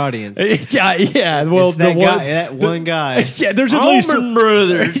know our audience. Yeah. Well, it's that one guy. Yeah, there's at least Allman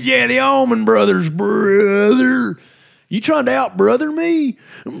Brothers. Yeah, the Allman Brothers, brother. You trying to out-brother me?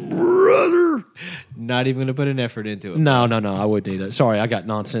 Brother. Not even going to put an effort into it. No, I wouldn't either. Sorry, I got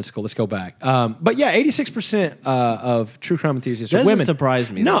nonsensical. Let's go back. But yeah, 86% of true crime enthusiasts are women. Doesn't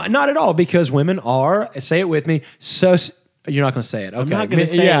surprise me. No, not at all, because women are, say it with me, you're not going to say it. Okay. I'm not going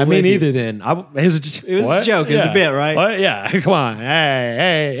to say it. Yeah, me neither you. Then. It was a joke. It was a bit, right? What? Yeah, come on.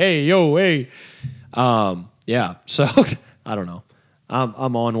 Hey, yo, hey. Yeah, so I don't know.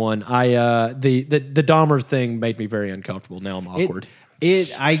 I'm on one. The Dahmer thing made me very uncomfortable. Now I'm awkward.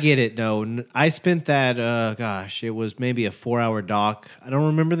 I get it. No, I spent that. It was maybe a 4-hour doc. I don't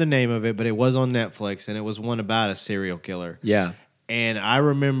remember the name of it, but it was on Netflix, and it was one about a serial killer. Yeah, and I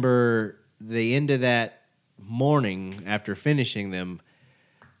remember the end of that morning after finishing them.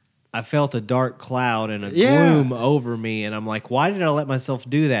 I felt a dark cloud and a gloom over me, and I'm like, why did I let myself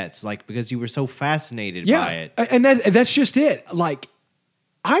do that? It's like because you were so fascinated by it, and that's just it. Like,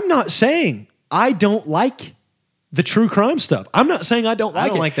 I'm not saying I don't like the true crime stuff. I'm not saying I don't like it. I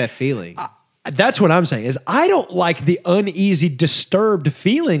don't like that feeling. That's what I'm saying is I don't like the uneasy, disturbed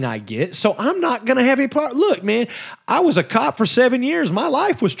feeling I get, so I'm not going to have any part. Look, man, I was a cop for 7 years. My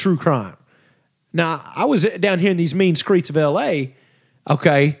life was true crime. Now, I was down here in these mean streets of L.A.,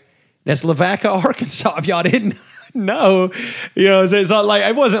 okay? That's Lavaca, Arkansas, if y'all didn't know. It's not like,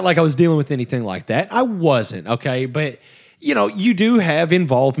 it wasn't like I was dealing with anything like that. I wasn't, okay? But you do have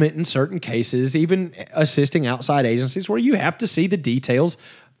involvement in certain cases, even assisting outside agencies where you have to see the details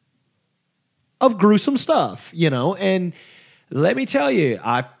of gruesome stuff, and let me tell you,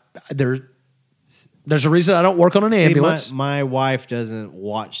 there's a reason I don't work on an ambulance. My wife doesn't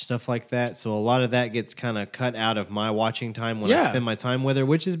watch stuff like that, so a lot of that gets kind of cut out of my watching time when I spend my time with her,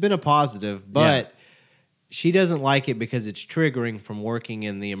 which has been a positive, but she doesn't like it because it's triggering from working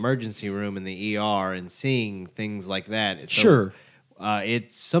in the emergency room in the ER and seeing things like that. So, Sure.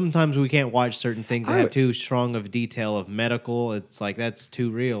 It's sometimes we can't watch certain things that have too strong of detail of medical. It's like that's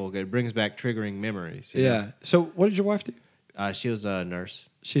too real. It brings back triggering memories. you know? Yeah. So what did your wife do? She was a nurse.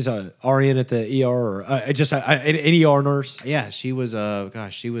 She's a RN at the ER or just an ER nurse? Yeah, she was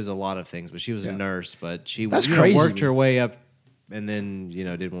she was a lot of things, but she was a nurse. But she That's crazy, worked her man. way up, and then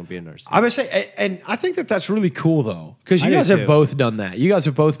didn't want to be a nurse. I would say, and I think that that's really cool though, because I you do guys have too. both done that. You guys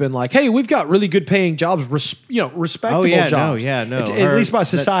have both been like, "Hey, we've got really good paying jobs, respectable jobs." No. At least by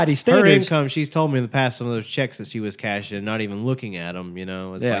society standards. Her income, she's told me in the past, some of those checks that she was cashing, not even looking at them.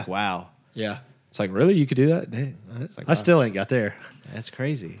 It's Yeah. like wow, Yeah, it's like really you could do that. Dang, like, I still ain't got there. that's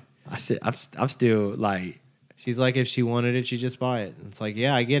crazy. I'm still like, She's like, if she wanted it, she'd just buy it. And it's like,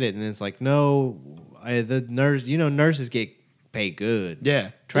 yeah, I get it. And it's like, no, the nurse, nurses get paid good. yeah,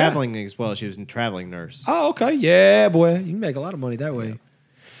 Traveling as well. She was a traveling nurse. Oh, okay, yeah, boy, you can make a lot of money that way.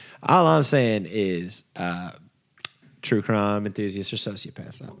 All I'm saying is, true crime enthusiasts or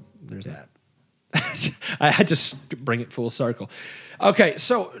sociopaths. There's that. I just bring it full circle. Okay,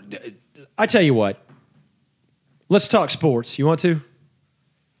 so I tell you what. Let's talk sports. You want to?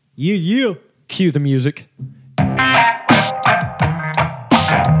 Yeah. Cue the music.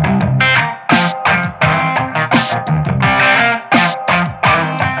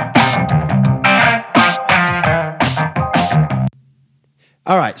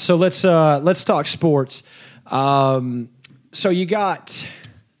 All right, so let's talk sports. So you got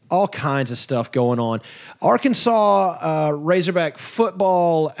all kinds of stuff going on. Arkansas Razorback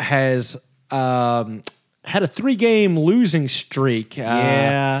football has had a 3-game losing streak.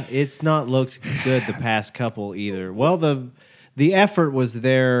 Yeah, it's not looked good the past couple either. Well, the effort was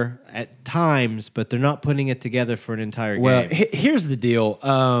there at times, but they're not putting it together for an entire game. Well, here's the deal.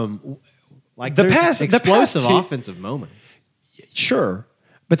 Like the there's past explosive two- offensive moments. Sure,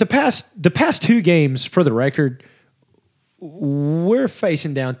 but the past 2 games, for the record, we're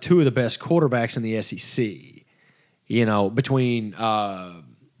facing down 2 of the best quarterbacks in the SEC. Between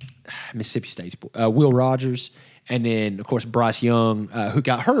Mississippi State's Will Rogers and then, of course, Bryce Young, who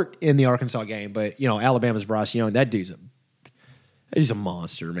got hurt in the Arkansas game. But Alabama's Bryce Young, that dude's a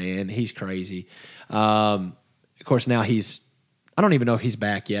monster, man. He's crazy. Of course, now I don't even know if he's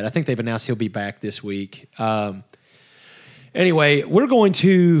back yet. I think they've announced he'll be back this week. Anyway, we're going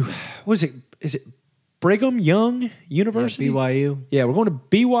to, what is it? Is it Brigham Young University? BYU. Yeah, we're going to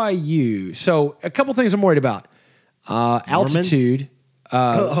BYU. So a couple things I'm worried about. Altitude.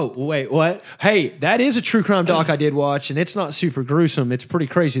 Wait, what? Hey, that is a true crime doc I did watch, and it's not super gruesome. It's pretty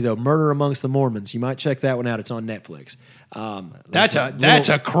crazy, though. Murder Amongst the Mormons. You might check that one out. It's on Netflix. That's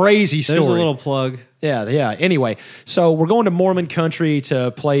a crazy story. There's a little plug. Yeah. Anyway, so we're going to Mormon country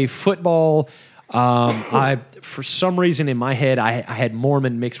to play football. For some reason in my head, I had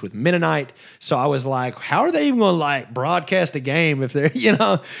Mormon mixed with Mennonite. So I was like, how are they even going to broadcast a game if they're,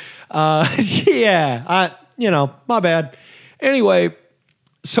 my bad. Anyway,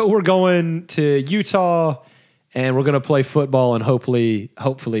 so we're going to Utah and we're going to play football and hopefully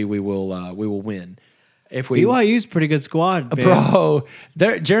we will win. If we BYU's a pretty good squad, man. Bro,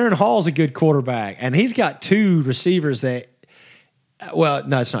 Jaron Hall's a good quarterback, and he's got 2 receivers that. Well,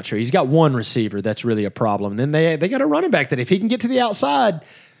 no, it's not true. He's got 1 receiver that's really a problem. Then they got a running back that if he can get to the outside,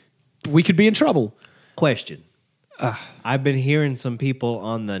 we could be in trouble. Question. I've been hearing some people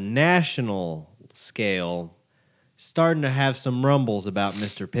on the national scale starting to have some rumbles about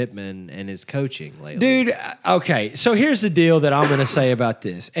Mr. Pittman and his coaching lately. Dude, okay. So here's the deal that I'm going to say about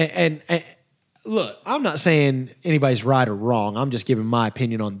this. And look, I'm not saying anybody's right or wrong. I'm just giving my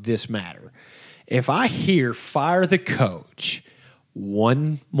opinion on this matter. If I hear fire the coach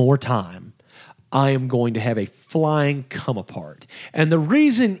one more time, I am going to have a flying come apart. And the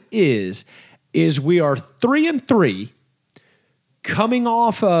reason is we are 3-3 coming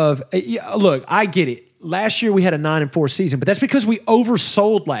off of, look, I get it. Last year we had a 9-4 season, but that's because we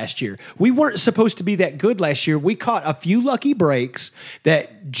oversold last year. We weren't supposed to be that good last year. We caught a few lucky breaks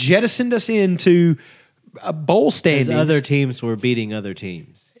that jettisoned us into bowl standings. Other teams were beating other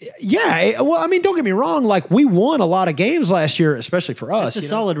teams. Yeah, well, I mean, don't get me wrong. We won a lot of games last year, especially for us. It's a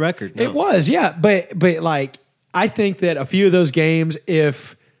solid record. No. It was, yeah. But I think that a few of those games,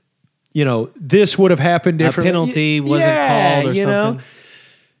 if this would have happened differently, a penalty wasn't called or something.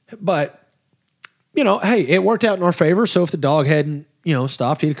 But hey, it worked out in our favor. So if the dog hadn't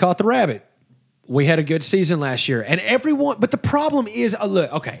stopped, he'd have caught the rabbit. We had a good season last year, and everyone. But the problem is,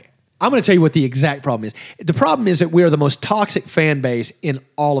 look, okay. I'm going to tell you what the exact problem is. The problem is that we are the most toxic fan base in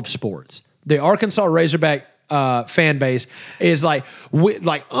all of sports. The Arkansas Razorback fan base is like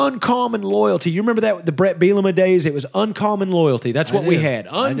uncommon loyalty. You remember that the Brett Bielema days? It was uncommon loyalty. That's what we had.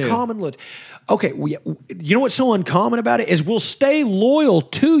 Uncommon loyalty. Okay, you know what's so uncommon about it is we'll stay loyal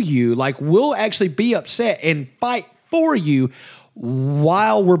to you. Like we'll actually be upset and fight for you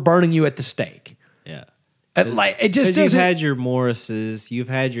while we're burning you at the stake. Yeah. Like it just doesn't. You've had your Morrises, you've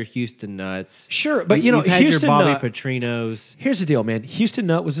had your Houston Nuts, sure, but you've had Houston your Bobby Nutt, Petrinos. Here's the deal, man. Houston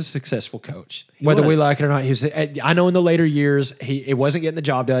Nutt was a successful coach, whether we like it or not. I know in the later years it wasn't getting the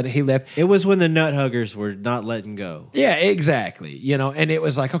job done. He left. It was when the nut huggers were not letting go. Yeah, exactly. And it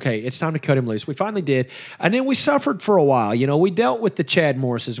was like, okay, it's time to cut him loose. We finally did, and then we suffered for a while. We dealt with the Chad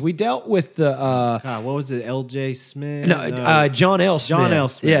Morrises. We dealt with the God, what was it? L.J. Smith? No, John L. Smith. John L.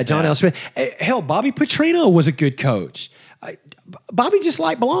 Smith. Yeah, John L. Smith. Hell, Bobby Petrino was a good coach. Bobby just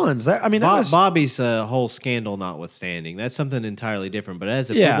liked blondes. Bobby's whole scandal notwithstanding, that's something entirely different. But as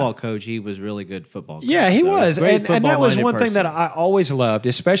a football coach, he was really good football coach. Yeah, he was. And that was one thing that person. I always loved,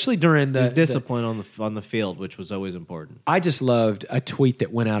 especially during the discipline on the field, which was always important. I just loved a tweet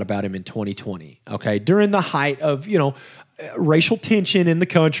that went out about him in 2020. Okay, during the height of racial tension in the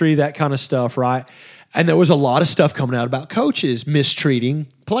country, that kind of stuff, right? And there was a lot of stuff coming out about coaches mistreating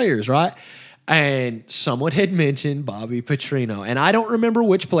players, right? And someone had mentioned Bobby Petrino. And I don't remember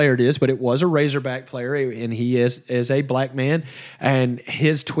which player it is, but it was a Razorback player, and he is a black man. And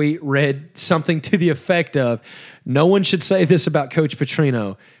his tweet read something to the effect of, no one should say this about Coach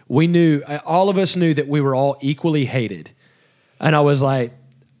Petrino. All of us knew that we were all equally hated. And I was like,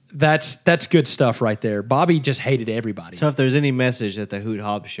 that's good stuff right there. Bobby just hated everybody. So if there's any message that the Hoot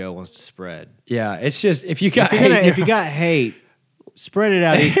Hobbs show wants to spread. Yeah, it's just, if you got hate, spread it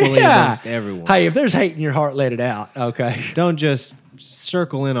out equally amongst everyone. Hey, if there's hate in your heart, let it out, okay? Don't just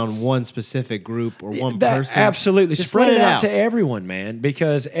circle in on one specific group or one person. Absolutely. Just spread it out to everyone, man,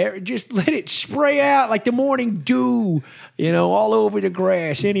 because just let it spray out like the morning dew, all over the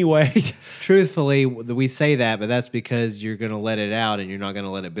grass anyway. Truthfully, we say that, but that's because you're going to let it out and you're not going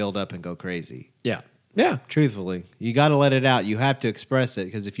to let it build up and go crazy. Yeah. Yeah. Truthfully. You got to let it out. You have to express it,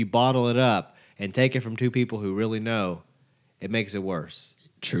 because if you bottle it up and take it from two people who really know, it makes it worse.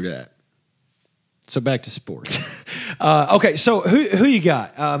 True that. So back to sports. Okay, so who you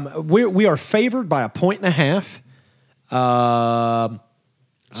got? We are favored by 1.5. I'm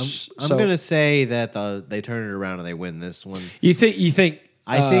going to say that they turn it around and they win this one. You think?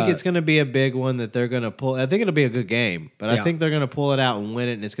 I think it's going to be a big one that they're going to pull. I think it'll be a good game, but I think they're going to pull it out and win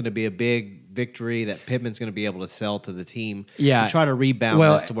it, and it's going to be a big victory that Pittman's going to be able to sell to the team. Yeah, and try to rebound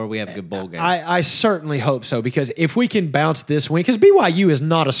this to where we have a good bowl game. I certainly hope so, because if we can bounce this win, because BYU is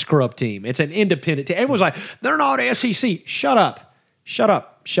not a scrub team, it's an independent team. Everyone's like, they're not SEC. Shut up.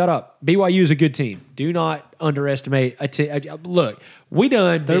 BYU is a good team. Do not underestimate a team. Look,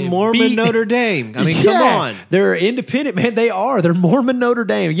 they're Mormon Notre Dame. I mean, come on. They're independent, man. They are. They're Mormon Notre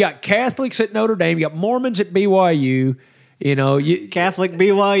Dame. You got Catholics at Notre Dame. You got Mormons at BYU. Catholic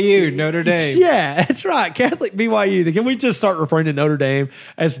BYU, Notre Dame. Yeah, that's right. Catholic BYU. Can we just start referring to Notre Dame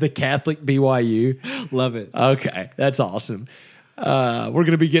as the Catholic BYU? Love it. Okay, that's awesome. We're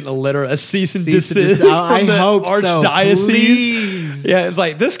going to be getting a cease and desist from the archdiocese. Yeah, it's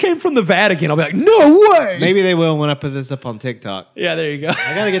like, this came from the Vatican. I'll be like, no way. Maybe they will when I put this up on TikTok. Yeah, there you go.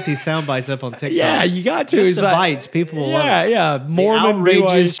 I got to get these sound bites up on TikTok. Yeah, you got to. Just the bites. People will love it. Yeah, Mormon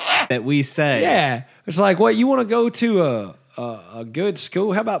outrageous that we say. Yeah. It's like, what, you want to go to a good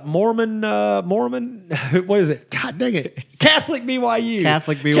school? How about Mormon? What is it? God dang it! Catholic BYU.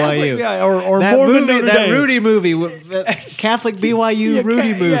 Catholic BYU. Or that Mormon movie, Notre that Dame. Rudy movie. Catholic BYU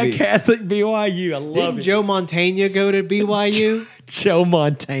Rudy movie. Yeah, Catholic BYU. I love Didn't it. Joe Montana go to BYU? Joe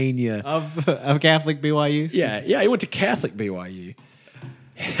Montana of Catholic BYU. Yeah, he went to Catholic BYU.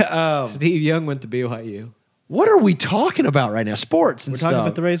 Steve Young went to BYU. What are we talking about right now? Sports and stuff. We're talking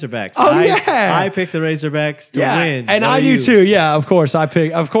about the Razorbacks. Oh, I picked the Razorbacks to win. And I do too. Yeah, of course. Give me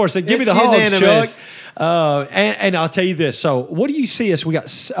the Hogs, Chuck. And I'll tell you this. So what do you see us? We got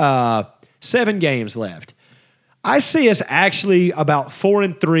 7 games left. I see us actually about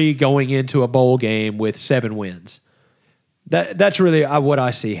 4-3 going into a bowl game with 7 wins. That's really what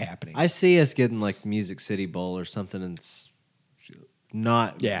I see happening. I see us getting like Music City Bowl or something, and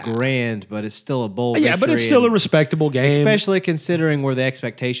not grand, but it's still a bowl. Yeah, but it's still a respectable game. Especially considering where the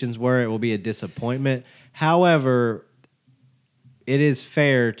expectations were, it will be a disappointment. However, it is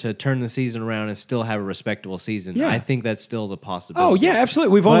fair to turn the season around and still have a respectable season. Yeah. I think that's still the possibility. Oh, yeah,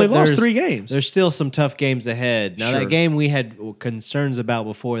 absolutely. We've only lost 3 games. There's still some tough games ahead. Now, that game we had concerns about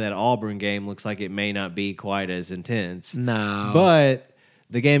before, that Auburn game, looks like it may not be quite as intense. No. But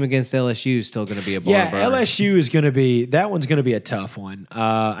The game against LSU is still going to be a barn Yeah, burner. LSU is going to be that one's going to be a tough one.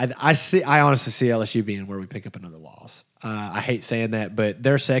 I honestly see LSU being where we pick up another loss. I hate saying that, but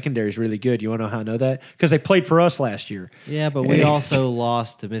their secondary is really good. You want to know how I know that? Because they played for us last year. Yeah, but we also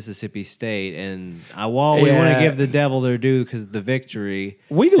lost to Mississippi State, and while we want to give the Devil their due because of the victory,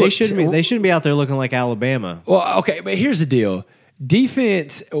 they shouldn't be out there looking like Alabama. Well, okay, but here's the deal.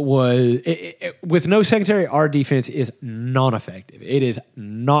 Defense was with no secondary. Our defense is non-effective. It is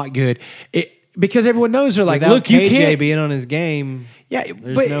not good. Because everyone knows they're like, look, you can't being on his game. Yeah,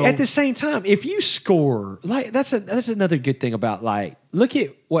 but at the same time, if you score, like that's another good thing about like look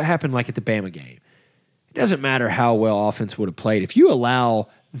at what happened like at the Bama game. It doesn't matter how well offense would have played. If you allow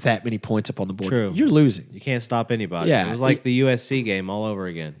that many points up on the board, you're losing. You can't stop anybody. Yeah, it was like the USC game all over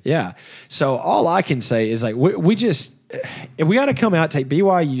again. Yeah. So all I can say is like we just we got to come out, take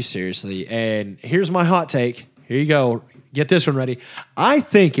BYU seriously. And here's my hot take. Here you go. Get this one ready. I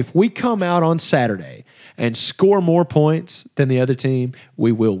think if we come out on Saturday and score more points than the other team,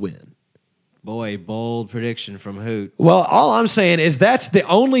 we will win. Boy, bold prediction from Hoot. Well, all I'm saying is that's the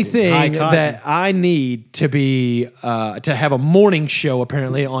only thing that I need to be to have a morning show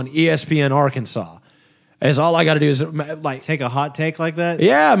apparently on ESPN Arkansas. Is all I got to do is like take a hot take like that.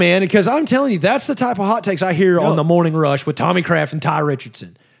 Yeah, man. Because I'm telling you, that's the type of hot takes I hear on the Morning Rush with Tommy Kraft and Ty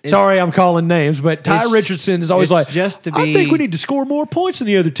Richardson. Sorry, I'm calling names, but Ty Richardson is always like, I think we need to score more points than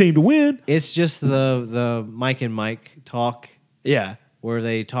the other team to win. It's just the Mike and Mike talk. Yeah. Where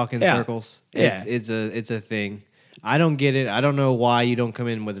they talk in circles. Yeah. It's a thing. I don't get it. I don't know why you don't come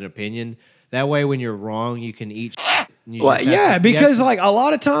in with an opinion. That way, when you're wrong, you can eat. Because like a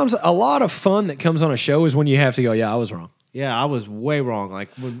lot of times, a lot of fun that comes on a show is when you have to go, I was wrong. Yeah, I was way wrong.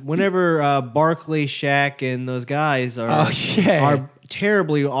 Like whenever Barkley, Shaq, and those guys are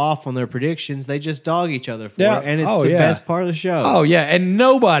terribly off on their predictions, they just dog each other for it, and it's the best part of the show. Oh yeah, and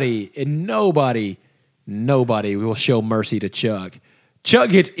nobody will show mercy to Chuck. Chuck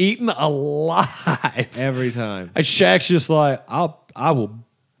gets eaten alive every time. And Shaq's just like, I will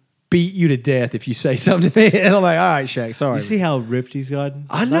beat you to death if you say something to me. And I'm like, all right, Shaq, sorry. You see how ripped he's gotten?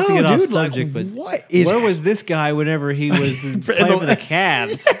 I know, dude. Off subject, but where was this guy whenever he was playing for the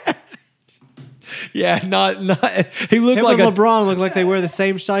Cavs? Yeah, not. He looked Him like and LeBron look like they wear the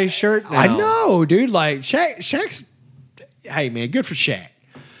same size shirt now. I know, dude. Like Shaq's. Hey, man, good for Shaq.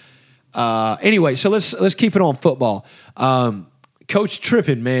 Anyway, so let's keep it on football. Coach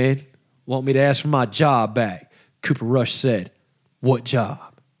tripping, man. Want me to ask for my job back? Cooper Rush said, "What job?"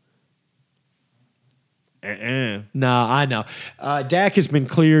 Nah, I know. Dak has been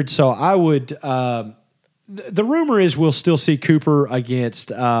cleared, so I would. The rumor is we'll still see Cooper against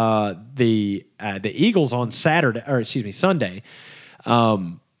the Eagles on Sunday. What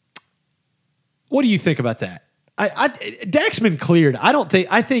do you think about that? Dak's been cleared.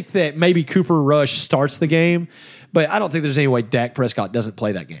 I think that maybe Cooper Rush starts the game, but I don't think there's any way Dak Prescott doesn't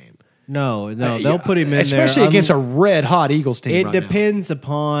play that game. No, they'll put him in especially there. against a red-hot Eagles team. It depends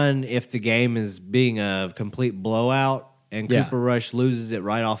upon if the game is being a complete blowout and Cooper Rush loses it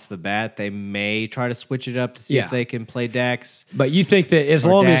right off the bat. They may try to switch it up to see if they can play Dax. But you think that as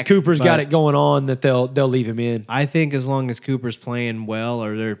long as Cooper's got it going on, that they'll leave him in? I think as long as Cooper's playing well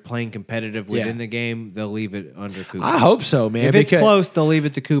or they're playing competitive within the game, they'll leave it under Cooper. I hope so, man. If it's close, they'll leave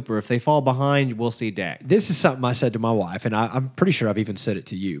it to Cooper. If they fall behind, we'll see Dak. This is something I said to my wife, and I'm pretty sure I've even said it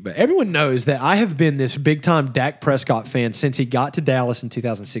to you. But everyone knows that I have been this big-time Dak Prescott fan since he got to Dallas in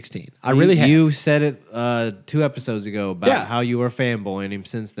 2016. I really have. You said it 2 episodes ago about how you were fanboying him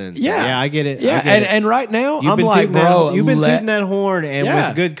since then. So I get it. Yeah, and right now, I'm like, bro, you've been tooting that horn, and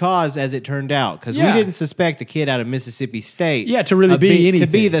with good cause, as it turned out, because we didn't suspect a kid out of Mississippi State, to really be anything,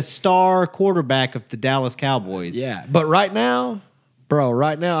 to be the star quarterback of the Dallas Cowboys. Yeah, but right now,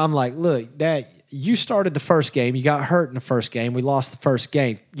 I'm like, look, Dad, you started the first game, you got hurt in the first game, we lost the first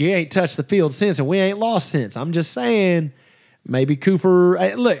game, you ain't touched the field since, and we ain't lost since. I'm just saying, maybe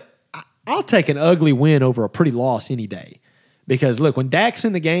Cooper. Look, I'll take an ugly win over a pretty loss any day. Because, look, when Dak's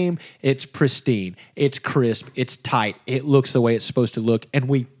in the game, it's pristine, it's crisp, it's tight, it looks the way it's supposed to look, and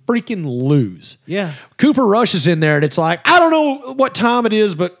we freaking lose. Yeah. Cooper Rush is in there, and it's like, I don't know what time it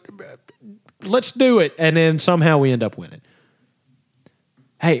is, but let's do it. And then somehow we end up winning.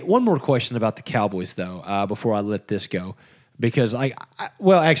 Hey, one more question about the Cowboys, though, before I let this go. Because,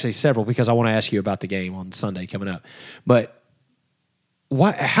 actually several, because I want to ask you about the game on Sunday coming up. But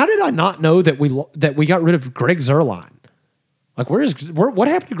how did I not know that we got rid of Greg Zuerlein? Like, what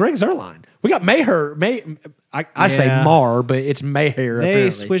happened to Greg Zuerlein? We got Maher. I say Mar, but it's Maher. They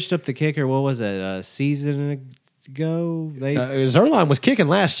apparently switched up the kicker. What was it? A season ago. Zerline was kicking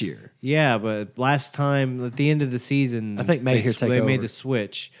last year. Yeah, but last time at the end of the season, I think Mayhew take they over. made the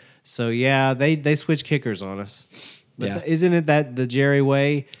switch. So yeah, they switched kickers on us. But Yeah. isn't it that the Jerry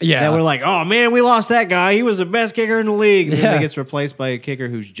way? Yeah. That we're like, oh man, we lost that guy. He was the best kicker in the league. And then Yeah. he gets replaced by a kicker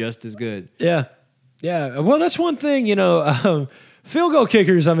who's just as good. Yeah. Yeah. Well, that's one thing, field goal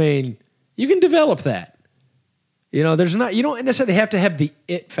kickers, I mean, you can develop that. You don't necessarily have to have the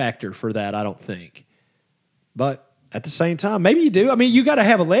it factor for that, I don't think. But at the same time, maybe you do. I mean, you got to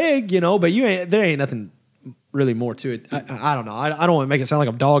have a leg, but there ain't nothing really more to it. I don't know. I don't want to make it sound like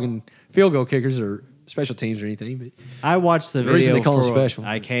I'm dogging field goal kickers or special teams or anything. But I watched the reason video they call them before special.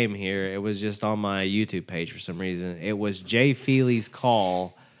 I came here. It was just on my YouTube page for some reason. It was Jay Feely's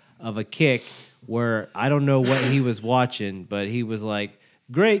call of a kick where I don't know what he was watching, but he was like,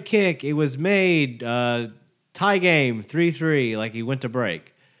 great kick. It was made. Tie game, 3-3, like he went to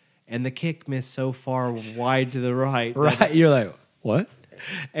break. And the kick missed so far wide to the right. Right. You're like, what?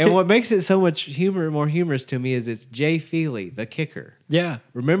 And what makes it so much more humorous to me is it's Jay Feely, the kicker. Yeah.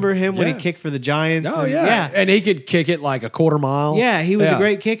 Remember him when he Yeah. kicked for the Giants? Oh, yeah. And he could kick it like a quarter mile. Yeah, he was a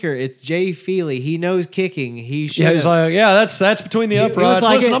great kicker. It's Jay Feely. He knows kicking. He should. Yeah, he's like, that's between the uprights.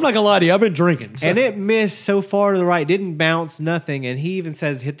 like Listen, it- I'm not going to lie to you. I've been drinking. So. And it missed so far to the right, didn't bounce, nothing. And he even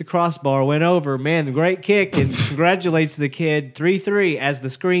says, hit the crossbar, went over. Man, the great kick. And congratulates the kid. 3-3, as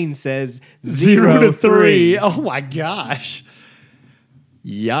the screen says, 0-3. Oh, my gosh.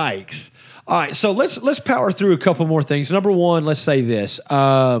 Yikes. All right, so let's power through a couple more things. Number one, let's say this.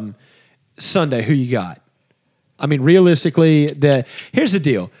 Sunday, who you got? I mean, realistically, here's the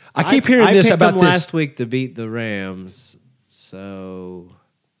deal. I keep hearing this picked about them this. last week to beat the Rams, so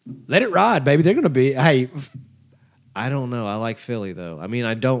Let it ride, baby. They're going to be, hey. I don't know. I like Philly, though. I mean,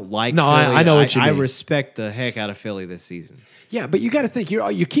 I don't like No, Philly. I know what you I mean. respect the heck out of Philly this season. Yeah, but you got to think,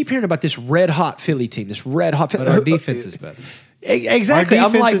 you keep hearing about this red-hot Philly team, this red-hot Philly. But our defense is better. Exactly. Our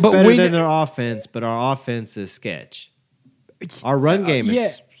I'm defense like, is but better we than their offense, but our offense is sketch. Our run game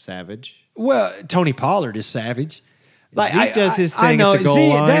is savage. Well, Tony Pollard is savage. Like, Zeke does his I thing know. at the goal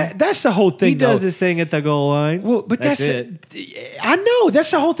line. That's the whole thing. He does though. his thing at the goal line. Well, but that's it. I know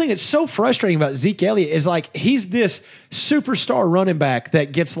that's the whole thing. It's so frustrating about Zeke Elliott is like he's this superstar running back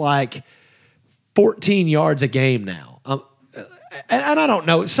that gets like 14 yards a game now. And I don't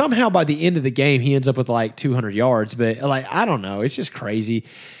know. Somehow by the end of the game, he ends up with like 200 yards. But like I don't know. It's just crazy.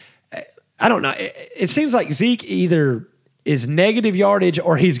 I don't know. It seems like Zeke either is negative yardage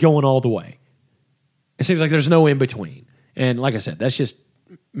or he's going all the way. It seems like there's no in between. And like I said, that's just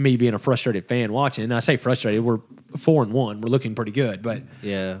me being a frustrated fan watching. And I say frustrated, we're 4-1. We're looking pretty good. But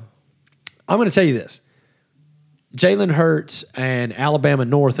Yeah. I'm going to tell you this. Jalen Hurts and Alabama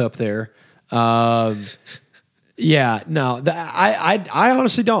North up there. Yeah, no, I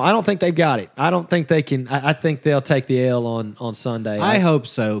honestly don't. I don't think they've got it. I don't think they can. I think they'll take the L on Sunday. I hope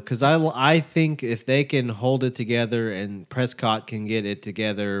so, because I think if they can hold it together and Prescott can get it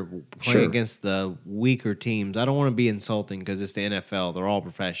together playing against the weaker teams, I don't want to be insulting because it's the NFL. They're all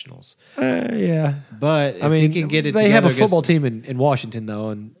professionals. Yeah. But if I mean, he can get it they together have a football against team in Washington, though.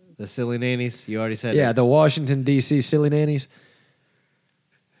 And the silly nannies, you already said yeah, that. the Washington, D.C. silly nannies.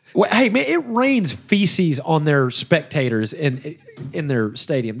 Well, hey, man, it rains feces on their spectators in their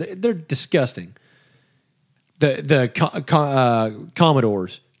stadium. They're disgusting. The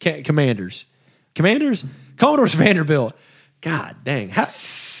Commodores, Commanders, Commodores Vanderbilt. God dang.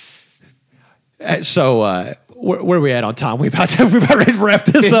 So where are we at on time? We about ready to wrap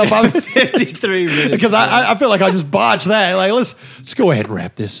this up. I'm 53 minutes. because I feel like I just botched that. Like let's go ahead and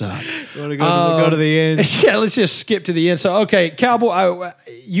wrap this up. You want to go to the end? Yeah, let's just skip to the end. So okay, Cowboy.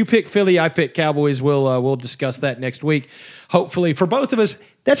 You pick Philly. I pick Cowboys. We'll discuss that next week. Hopefully for both of us.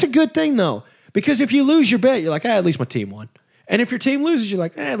 That's a good thing though, because if you lose your bet, you're like, at least my team won. And if your team loses, you're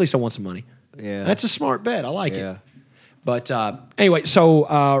like, at least I won some money. Yeah, That's a smart bet. I like yeah. it. But anyway,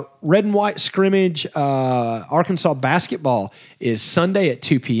 so red and white scrimmage, Arkansas basketball is Sunday at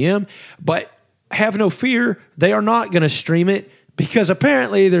 2 p.m. But have no fear, they are not going to stream it because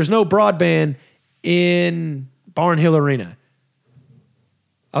apparently there's no broadband in Barnhill Arena.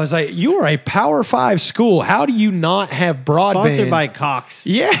 I was like, you are a Power 5 school. How do you not have broadband? Sponsored by Cox.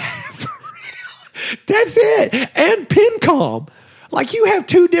 Yeah, for real. That's it. And Pincom. Like you have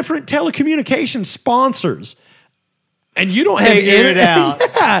two different telecommunications sponsors. And you don't have Figure it out.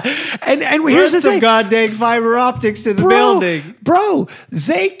 Yeah. And here's the some thing. goddamn fiber optics in the building. Bro,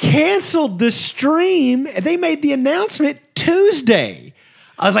 they canceled the stream. They made the announcement Tuesday.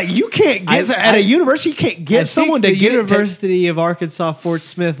 I was like, you can't get at a university. You can't get someone to the get University of Arkansas Fort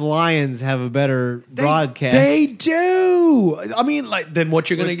Smith Lions have a better broadcast. They do. I mean, like then what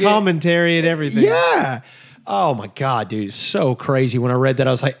you're going to with get? commentary and everything. Yeah. Oh my God, dude, it's so crazy. When I read that,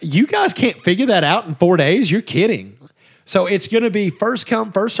 I was like, you guys can't figure that out in 4 days? You're kidding. So it's going to be first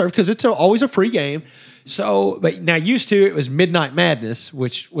come, first serve because it's always a free game. So, but now used to it was Midnight Madness,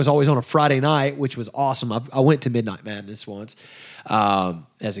 which was always on a Friday night, which was awesome. I went to Midnight Madness once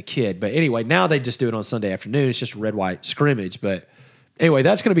as a kid. But anyway, now they just do it on Sunday afternoon. It's just a red-white scrimmage. But anyway,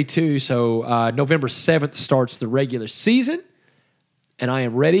 that's going to be 2. So November 7th starts the regular season. And I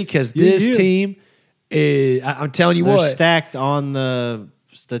am ready because this team is, I'm telling you They're stacked on the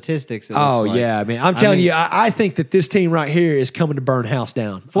statistics. Yeah, I mean, I'm telling you, I think that this team right here is coming to burn house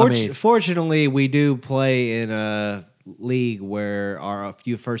down. Fortunately, we do play in a league where our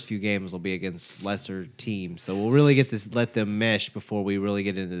first few games will be against lesser teams, so we'll really get to let them mesh before we really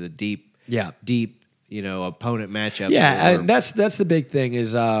get into the deep, opponent matchups. Yeah, and that's the big thing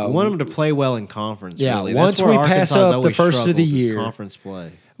is we want them to play well in conference. Yeah, really. once we pass up the first of the year, conference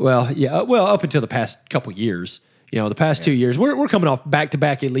play. Well, up until the past couple years. The past 2 years, we're coming off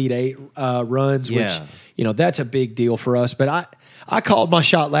back-to-back Elite Eight runs, which that's a big deal for us. But I called my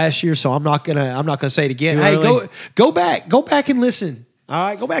shot last year, so I'm not gonna say it again. Hey, go back and listen. All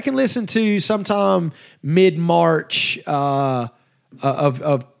right, go back and listen to sometime mid-March of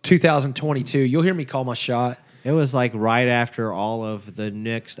 2022. You'll hear me call my shot. It was like right after all of the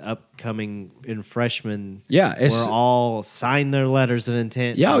next upcoming freshmen were all signed their letters of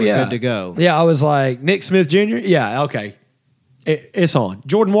intent. Good to go. Yeah, I was like, Nick Smith Jr., yeah, okay. It's on.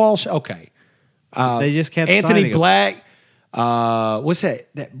 Jordan Walsh, okay. They just kept Anthony signing Black, what's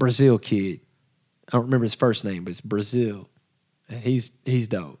that Brazil kid? I don't remember his first name, but it's Brazil. He's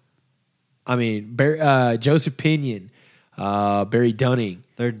dope. I mean, Joseph Pinion, Barry Dunning.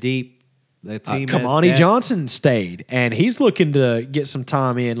 They're deep. The team Kamani Johnson stayed, and he's looking to get some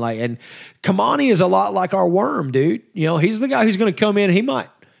time in. And Kamani is a lot like our Worm, dude. He's the guy who's going to come in. He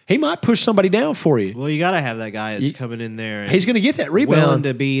might push somebody down for you. Well, you got to have that guy that's coming in there. He's going to get that rebound. Willing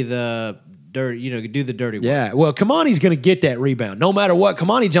to be the dirty, do the dirty work. Yeah, well, Kamani's going to get that rebound. No matter what,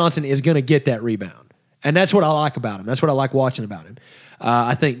 Kamani Johnson is going to get that rebound. And that's what I like about him. That's what I like watching about him.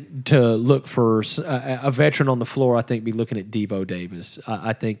 I think to look for a veteran on the floor, I think be looking at Devo Davis.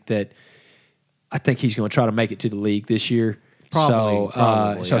 I think he's going to try to make it to the league this year.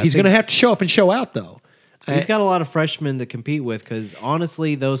 Probably. So he's going to have to show up and show out, though. He's got a lot of freshmen to compete with because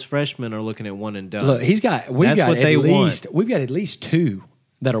honestly, those freshmen are looking at one and done. Look, we've got at least 2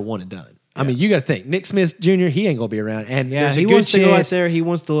 that are one and done. I mean, you got to think Nick Smith Jr. He ain't gonna be around, and there's a good wants chance to go out there. He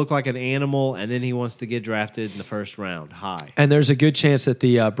wants to look like an animal, and then he wants to get drafted in the first round high. And there's a good chance that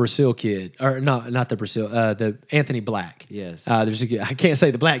the Brazil kid, or not the Brazil, the Anthony Black. Yes, there's I can't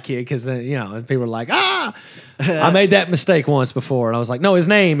say the black kid because people are like, I made that mistake once before, and I was like, no, his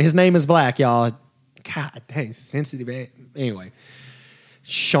name is Black, y'all. God dang, sensitive. Anyway.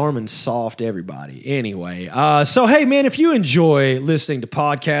 Charmin soft everybody. Anyway, so hey man, if you enjoy listening to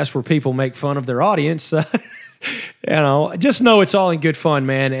podcasts where people make fun of their audience, just know it's all in good fun,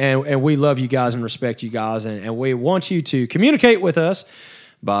 man. And we love you guys and respect you guys, and we want you to communicate with us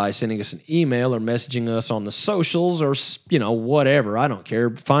by sending us an email or messaging us on the socials or whatever. I don't care.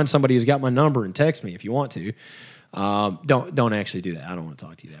 Find somebody who's got my number and text me if you want to. Don't actually do that. I don't want to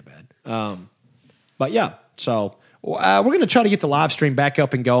talk to you that bad. But yeah, so. We're going to try to get the live stream back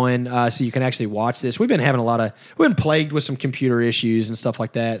up and going so you can actually watch this. We've been plagued with some computer issues and stuff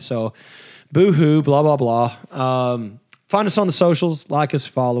like that. So, boo-hoo, blah, blah, blah. Find us on the socials, like us,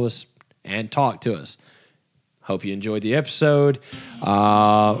 follow us, and talk to us. Hope you enjoyed the episode.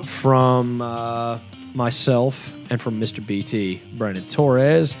 From myself and from Mr. BT, Brandon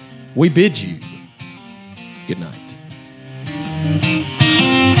Torres, we bid you good night.